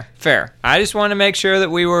 Fair. I just want to make sure that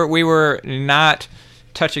we were not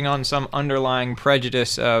touching on some underlying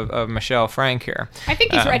prejudice of Michelle Frank here. I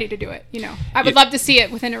think he's ready to do it. I would love to see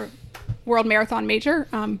it within a world marathon major,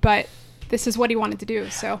 but this is what he wanted to do.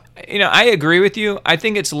 So I agree with you. I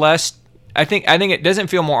think it's less. I think it doesn't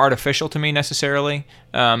feel more artificial to me necessarily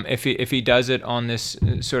if he does it on this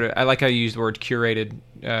sort of. I like how you use the word curated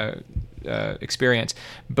experience,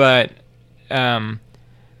 but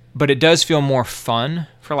but it does feel more fun,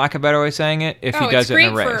 for lack of a better way of saying it, if he does it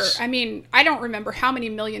in a race. I mean, I don't remember how many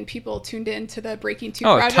million people tuned in to the Breaking 2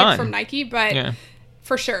 a project ton. from Nike, but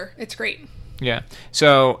for sure, it's great. Yeah.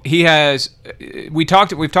 So he has. We've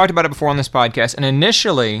talked about it before on this podcast, and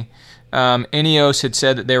initially, Ineos had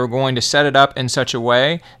said that they were going to set it up in such a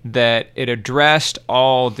way that it addressed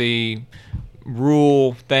all the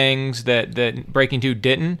rule things that Breaking 2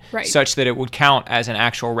 didn't, right, such that it would count as an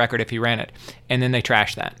actual record if he ran it, and then they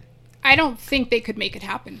trashed that. I don't think they could make it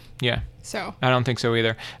happen. Yeah. So I don't think so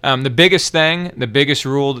either. The biggest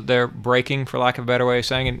rule that they're breaking, for lack of a better way of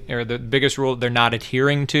saying it, or the biggest rule that they're not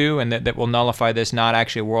adhering to, and that will nullify this not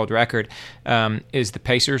actually a world record, is the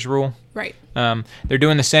Pacers rule. Right. They're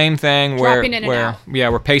doing the same thing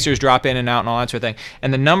where Pacers drop in and out and all that sort of thing.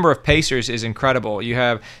 And the number of Pacers is incredible. You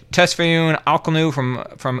have Tesfayoun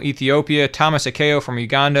Alkanu from Ethiopia, Thomas Akeo from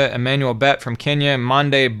Uganda, Emmanuel Bet from Kenya,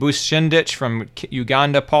 Mande Bushendich from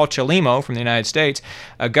Uganda, Paul Chalimo from the United States,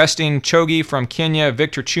 Augustine Chogi from Kenya,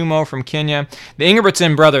 Victor Chumo from Kenya, the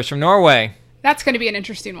Ingebrigtsen brothers from Norway. That's going to be an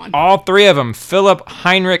interesting one. All three of them, Philip,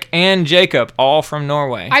 Heinrich, and Jacob, all from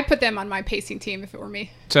Norway. I'd put them on my pacing team if it were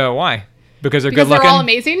me. So why? Because they're good looking? Because they're all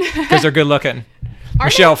amazing? Because they're good looking. Are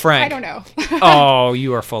Michelle they? Frank. I don't know. Oh,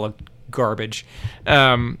 you are full of garbage.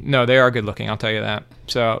 No, they are good looking, I'll tell you that.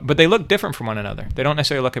 So, but they look different from one another. They don't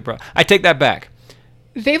necessarily look at I take that back.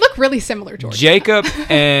 They look really similar, George. Jacob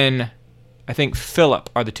and I think Philip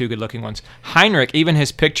are the two good-looking ones. Heinrich, even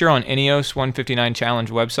his picture on Ineos 159 Challenge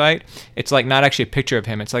website, it's like not actually a picture of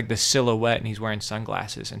him. It's like the silhouette, and he's wearing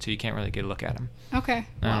sunglasses, and so you can't really get a look at him. Okay.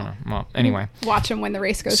 I don't know. Well, anyway. Watch him when the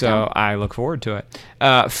race goes down. So I look forward to it.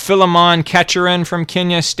 Philemon Ketcherin from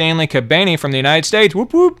Kenya, Stanley Kabani from the United States,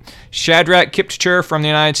 whoop whoop. Shadrach Kipchirchir from the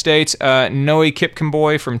United States, Noe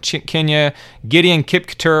Kipkemboi from Kenya, Gideon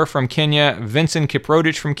Kipketer from Kenya, Vincent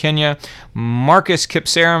Kiprotich from Kenya, Marcus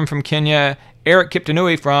Kipsarim from Kenya, Eric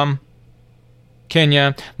Kiptanui from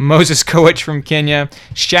Kenya, Moses Koech from Kenya,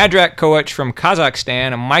 Shadrach Koech from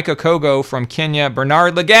Kazakhstan, and Micah Kogo from Kenya,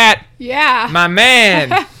 Bernard Lagat, my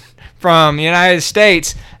man, from the United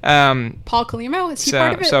States. Paul Chalimo, is he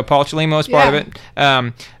part of it? So Paul Chalimo is part of it.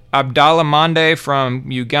 Abdallah Mande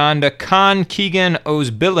from Uganda, Khan Keegan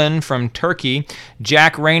Ozbilan from Turkey,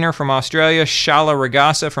 Jack Rayner from Australia, Shala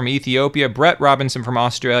Ragasa from Ethiopia, Brett Robinson from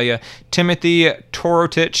Australia, Timothy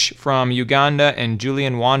Torotich from Uganda, and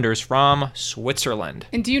Julian Wanders from Switzerland.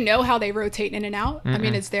 And do you know how they rotate in and out? I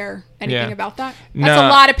mean, is there anything about that? That's No, a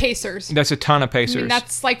lot of Pacers. That's a ton of Pacers. I mean,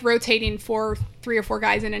 that's like rotating three or four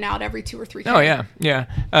guys in and out every 2 or 3 Oh, yeah.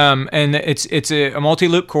 And it's a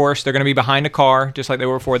multi-loop course. They're going to be behind a car, just like they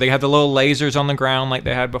were before. They have the little lasers on the ground like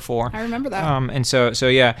they had before. I remember that. And so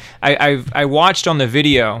yeah, I watched on the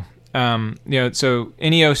video. So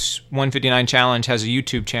Ineos 159 Challenge has a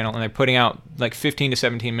YouTube channel, and they're putting out like 15 to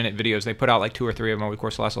 17 minute videos. They put out like 2 or 3 of them over the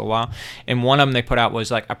course of the last little while, and one of them they put out was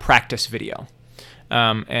like a practice video.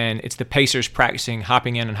 And it's the Pacers practicing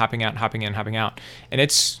hopping in and hopping out and hopping in and hopping out, and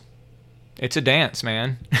it's a dance,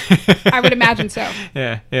 man. I would imagine so.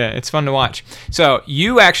 Yeah, it's fun to watch. So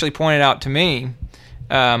you actually pointed out to me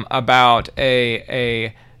about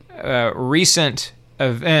a recent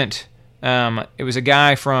event. It was a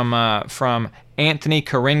guy from Anthony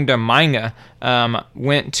Caringa Manga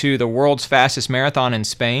went to the world's fastest marathon in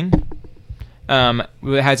Spain.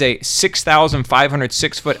 It has a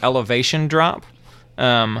 6,506 foot elevation drop.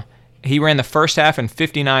 He ran the first half in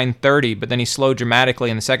 59:30, but then he slowed dramatically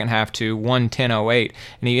in the second half to 1:10:08,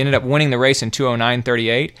 and he ended up winning the race in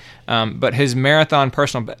 2:09:38. But his marathon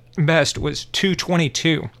personal best was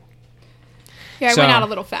 2:22. Yeah, it went out a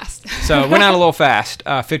little fast.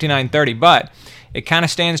 59:30. But it kind of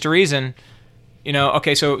stands to reason,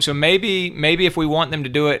 okay, so maybe if we want them to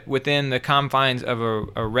do it within the confines of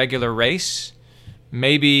a regular race,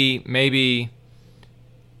 maybe.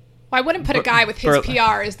 Well, I wouldn't put a guy with his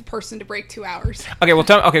PR as the person to break 2 hours. Okay, well,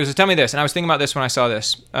 so tell me this, and I was thinking about this when I saw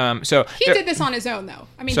this. He did this on his own, though.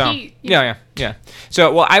 I mean, Yeah.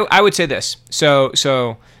 So, well, I would say this. So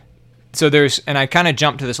there's, and I kind of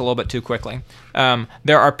jumped to this a little bit too quickly.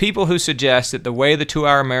 There are people who suggest that the way the 2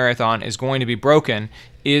 hour marathon is going to be broken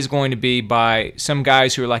is going to be by some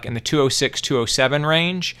guys who are like in the 206, 207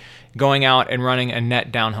 range going out and running a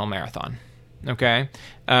net downhill marathon. Okay?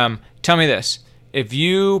 Tell me this. If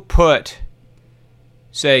you put,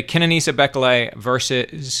 say, Kenenisa Bekele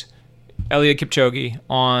versus Eliud Kipchoge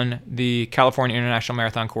on the California International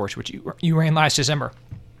Marathon course, which you ran last December,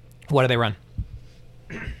 what do they run?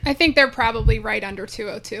 I think they're probably right under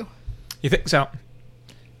 202. You think so?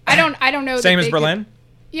 I don't know. Same as Berlin?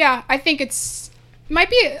 Yeah, I think it's might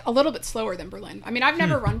be a little bit slower than Berlin. I mean, I've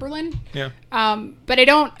never run Berlin. Yeah. But I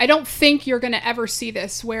don't think you're going to ever see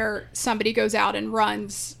this where somebody goes out and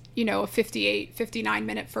runs, a 58, 59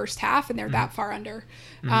 minute first half and they're that far under.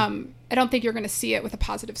 I don't think you're going to see it with a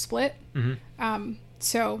positive split.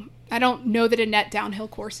 So I don't know that a net downhill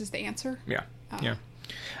course is the answer. Yeah. Yeah.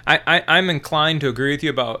 I'm inclined to agree with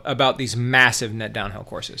you about these massive net downhill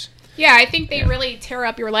courses. Yeah, I think they really tear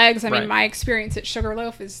up your legs. I mean, my experience at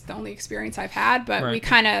Sugarloaf is the only experience I've had, but we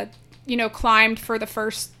kind of, climbed for the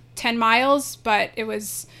first 10 miles, but it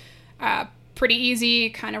was pretty easy,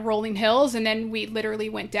 kind of rolling hills, and then we literally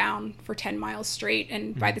went down for 10 miles straight,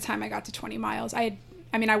 and by the time I got to 20 miles, I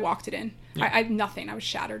walked it in. I had nothing. I was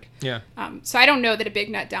shattered. Yeah. So I don't know that a big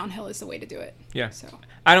net downhill is the way to do it. Yeah. So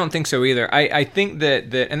I don't think so either. I think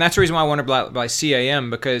that, and that's the reason why I wonder about CAM,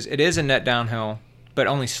 because it is a net downhill, but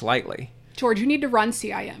only slightly. George, you need to run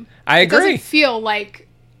CIM. I agree. It doesn't feel like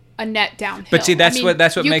a net downhill. But see, that's what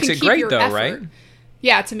makes it great, though, effort. Right?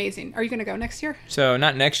 Yeah, it's amazing. Are you going to go next year? So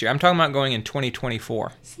not next year. I'm talking about going in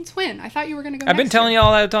 2024. Since when? I thought you were going to go. I've been telling you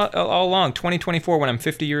all that all along. 2024, when I'm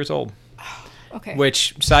 50 years old. Okay.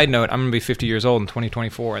 Which, side note, I'm going to be 50 years old in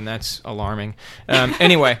 2024, and that's alarming.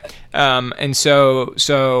 Anyway, and so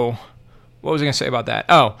what was I going to say about that?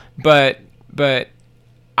 Oh, but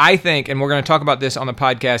I think, and we're going to talk about this on the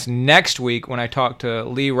podcast next week when I talk to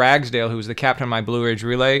Lee Ragsdale, who's the captain of my Blue Ridge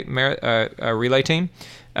relay team,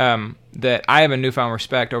 that I have a newfound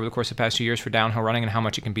respect over the course of the past 2 years for downhill running and how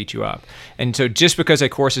much it can beat you up. And so just because a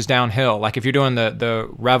course is downhill, like if you're doing the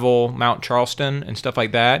Revel Mount Charleston and stuff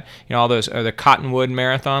like that, all those, or the Cottonwood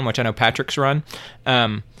Marathon, which I know Patrick's run,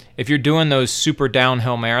 if you're doing those super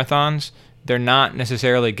downhill marathons, they're not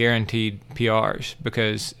necessarily guaranteed PRs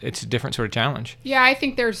because it's a different sort of challenge. Yeah, I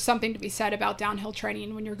think there's something to be said about downhill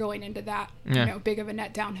training when you're going into that, big of a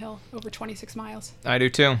net downhill over 26 miles. I do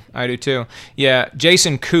too. Yeah,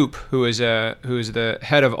 Jason Koop, who is the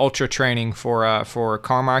head of ultra training for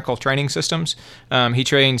Carmichael Training Systems. He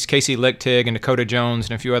trains Casey Lichtig and Dakota Jones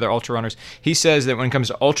and a few other ultra runners. He says that when it comes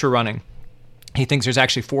to ultra running, he thinks there's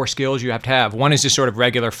actually 4 skills you have to have. One is just sort of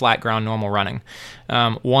regular flat ground normal running.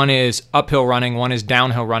 One is uphill running, one is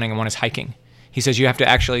downhill running, and one is hiking. He says you have to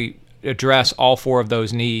actually address all 4 of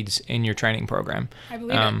those needs in your training program. I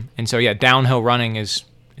believe it. And so, downhill running it's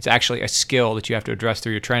actually a skill that you have to address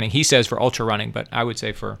through your training. He says for ultra running, but I would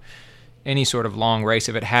say for any sort of long race,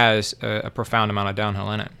 if it has a profound amount of downhill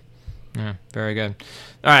in it. Yeah, very good.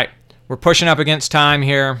 All right, we're pushing up against time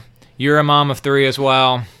here. You're a mom of 3 as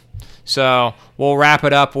well. So we'll wrap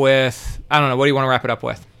it up with, I don't know, what do you want to wrap it up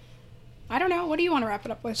with? I don't know. What do you want to wrap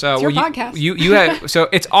it up with? So it's your podcast. You had, so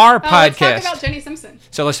it's our podcast. Let's talk about Jenny Simpson.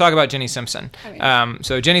 So let's talk about Jenny Simpson.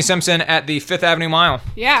 So Jenny Simpson at the Fifth Avenue Mile.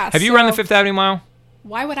 Yeah. Have you run the Fifth Avenue Mile?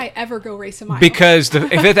 Why would I ever go race a mile? Because the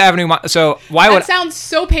Fifth Avenue Mile. So why would that sounds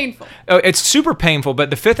so painful? Oh, it's super painful, but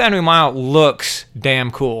the Fifth Avenue Mile looks damn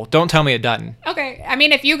cool. Don't tell me it doesn't. Okay, I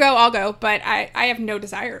mean if you go, I'll go, but I have no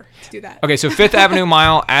desire to do that. Okay, so Fifth Avenue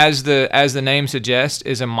Mile, as the name suggests,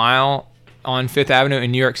 is a mile on Fifth Avenue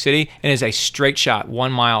in New York City, and is a straight shot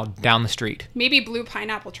 1 mile down the street. Maybe Blue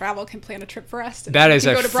Pineapple Travel can plan a trip for us. That is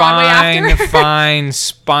a fine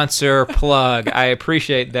sponsor plug. I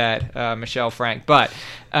appreciate that, Michelle Frank. But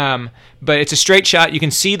it's a straight shot. You can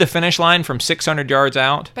see the finish line from 600 yards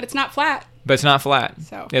out. But it's not flat.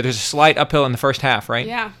 So yeah, there's a slight uphill in the first half, right?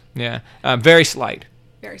 Yeah. Very slight.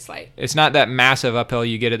 Very slight. It's not that massive uphill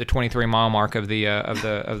you get at the 23-mile mark of the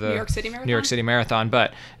New York City Marathon,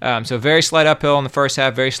 but so very slight uphill in the first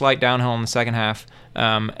half, very slight downhill in the second half.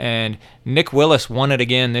 And Nick Willis won it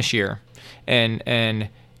again this year, and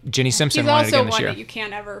Jenny Simpson won it again this year. He's also one that you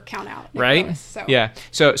can't ever count out. Nick right? Willis, so. Yeah.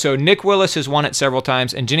 So Nick Willis has won it several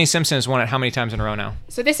times, and Jenny Simpson has won it how many times in a row now?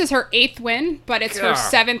 So this is her 8th win, but it's her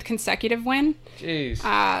 7th consecutive win.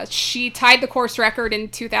 Jeez. She tied the course record in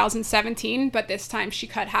 2017, but this time she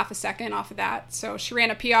cut half a second off of that. So she ran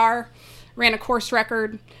a PR, ran a course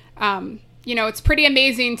record. It's pretty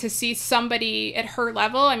amazing to see somebody at her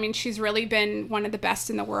level. I mean, she's really been one of the best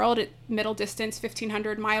in the world at middle distance,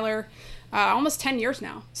 1,500 miler. Almost 10 years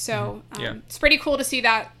now. So it's pretty cool to see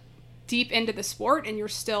that deep into the sport and you're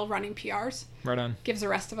still running PRs. Right on. Gives the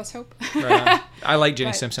rest of us hope. Right on. I like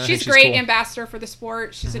Jenny Simpson. She's great, cool. Ambassador for the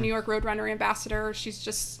sport. She's a New York Roadrunner ambassador. She's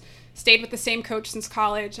just stayed with the same coach since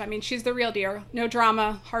college. I mean, she's the real deal. No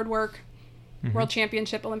drama, hard work, world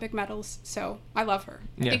championship, Olympic medals. So I love her.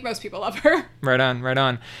 I think most people love her. Right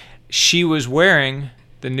on. She was wearing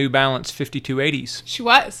the New Balance 5280s. She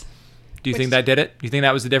was. Do you think that did it? Do you think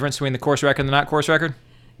that was the difference between the course record and the not course record?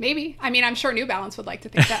 Maybe. I mean, I'm sure New Balance would like to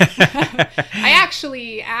think that. I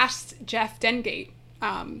actually asked Jeff Dengate.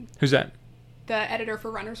 Who's that? The editor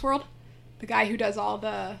for Runner's World. the guy who does all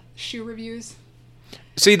the shoe reviews.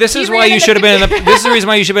 See, this is why you should have been this is the reason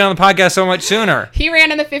why you should have been on the podcast so much sooner. He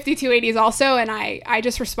ran in the 5280s also, and I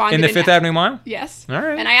just responded. In the Fifth Avenue Mile? Yes. All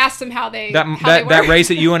right. And I asked him how they that race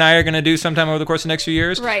that you and I are going to do sometime over the course of the next few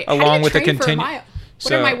years. Right. Along with the continue. continue. What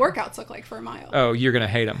do my workouts look like for a mile? Oh, you're going to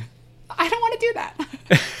hate them. I don't want to do that.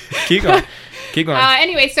 Keep going. Keep going.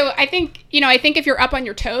 Anyway, so I think if you're up on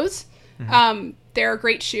your toes, they're a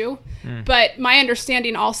great shoe. But my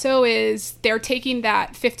understanding also is they're taking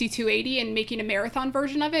that 5280 and making a marathon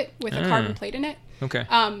version of it with a carbon plate in it. Okay.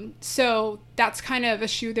 So that's kind of a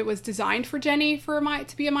shoe that was designed for Jenny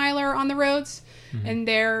to be a miler on the roads. And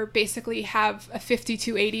they're basically have a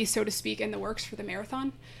 5280, so to speak, in the works for the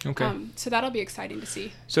marathon. Okay. So that'll be exciting to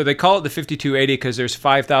see. So they call it the 5280 because there's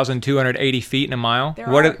 5,280 feet in a mile.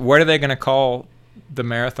 What are they going to call the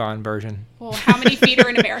marathon version? Well, how many feet are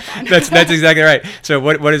in a marathon? That's exactly right. So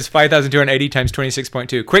what is 5,280 times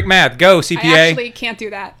 26.2? Quick math. Go, CPA. I actually can't do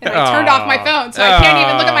that. And I turned off my phone, so I can't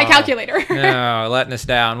even look at my calculator. No, letting us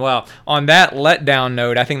down. Well, on that letdown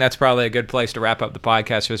note, I think that's probably a good place to wrap up the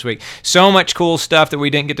podcast for this week. So much cool stuff that we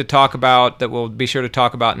didn't get to talk about that we'll be sure to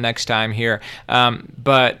talk about next time here.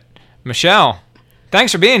 But Michelle,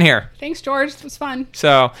 thanks for being here. Thanks, George. It was fun.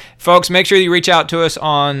 So, folks, make sure you reach out to us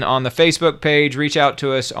on the Facebook page. Reach out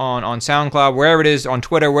to us on SoundCloud, wherever it is, on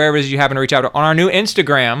Twitter, wherever it is you happen to reach out. On our new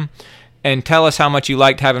Instagram, and tell us how much you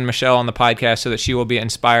liked having Michelle on the podcast so that she will be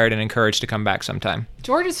inspired and encouraged to come back sometime.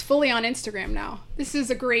 George is fully on Instagram now. This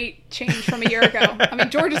is a great change from a year ago. I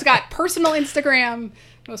mean, George has got personal Instagram,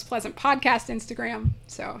 Most Pleasant Podcast Instagram.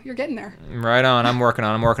 So you're getting there. Right on. I'm working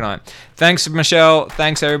on it. Thanks, Michelle.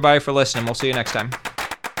 Thanks, everybody, for listening. We'll see you next time.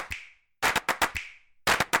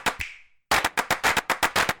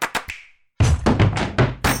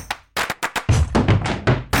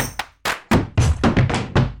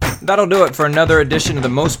 That'll do it for another edition of the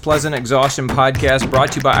Most Pleasant Exhaustion Podcast,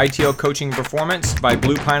 brought to you by ITL Coaching and Performance, by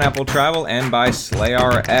Blue Pineapple Travel, and by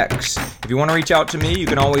SlayRx. If you want to reach out to me, you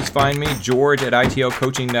can always find me, George, at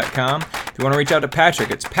itlcoaching.com. If you want to reach out to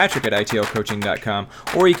Patrick, it's Patrick at itlcoaching.com.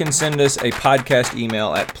 Or you can send us a podcast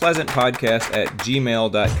email at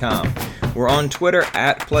pleasantpodcast@gmail.com. We're on Twitter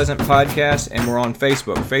at Pleasant Podcast, and we're on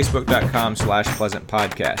Facebook, facebook.com/Pleasant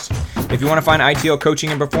Podcast. If you want to find ITL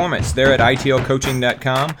Coaching and Performance, they're at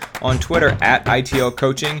itlcoaching.com, on Twitter at ITL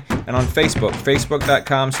Coaching, and on Facebook,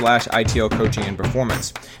 facebook.com/ITL Coaching and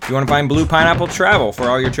Performance. If you want to find Blue Pineapple Travel for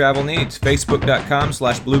all your travel needs,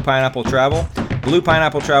 facebook.com/Blue Pineapple Travel,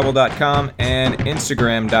 bluepineappletravel.com, and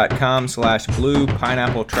instagram.com/Blue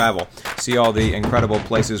Pineapple Travel. See all the incredible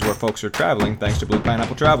places where folks are traveling thanks to Blue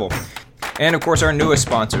Pineapple Travel. And, of course, our newest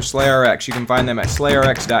sponsor, SlayRx. You can find them at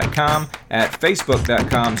slayRx.com, at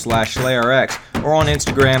facebook.com/SlayRx, or on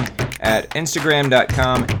Instagram at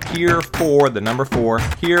instagram.com, here for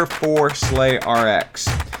SlayRx.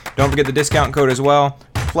 Don't forget the discount code as well,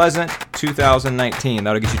 Pleasant2019.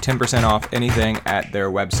 That'll get you 10% off anything at their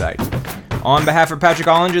website. On behalf of Patrick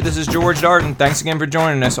Ollinger, this is George Darden. Thanks again for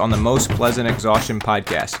joining us on the Most Pleasant Exhaustion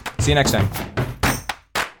Podcast. See you next time.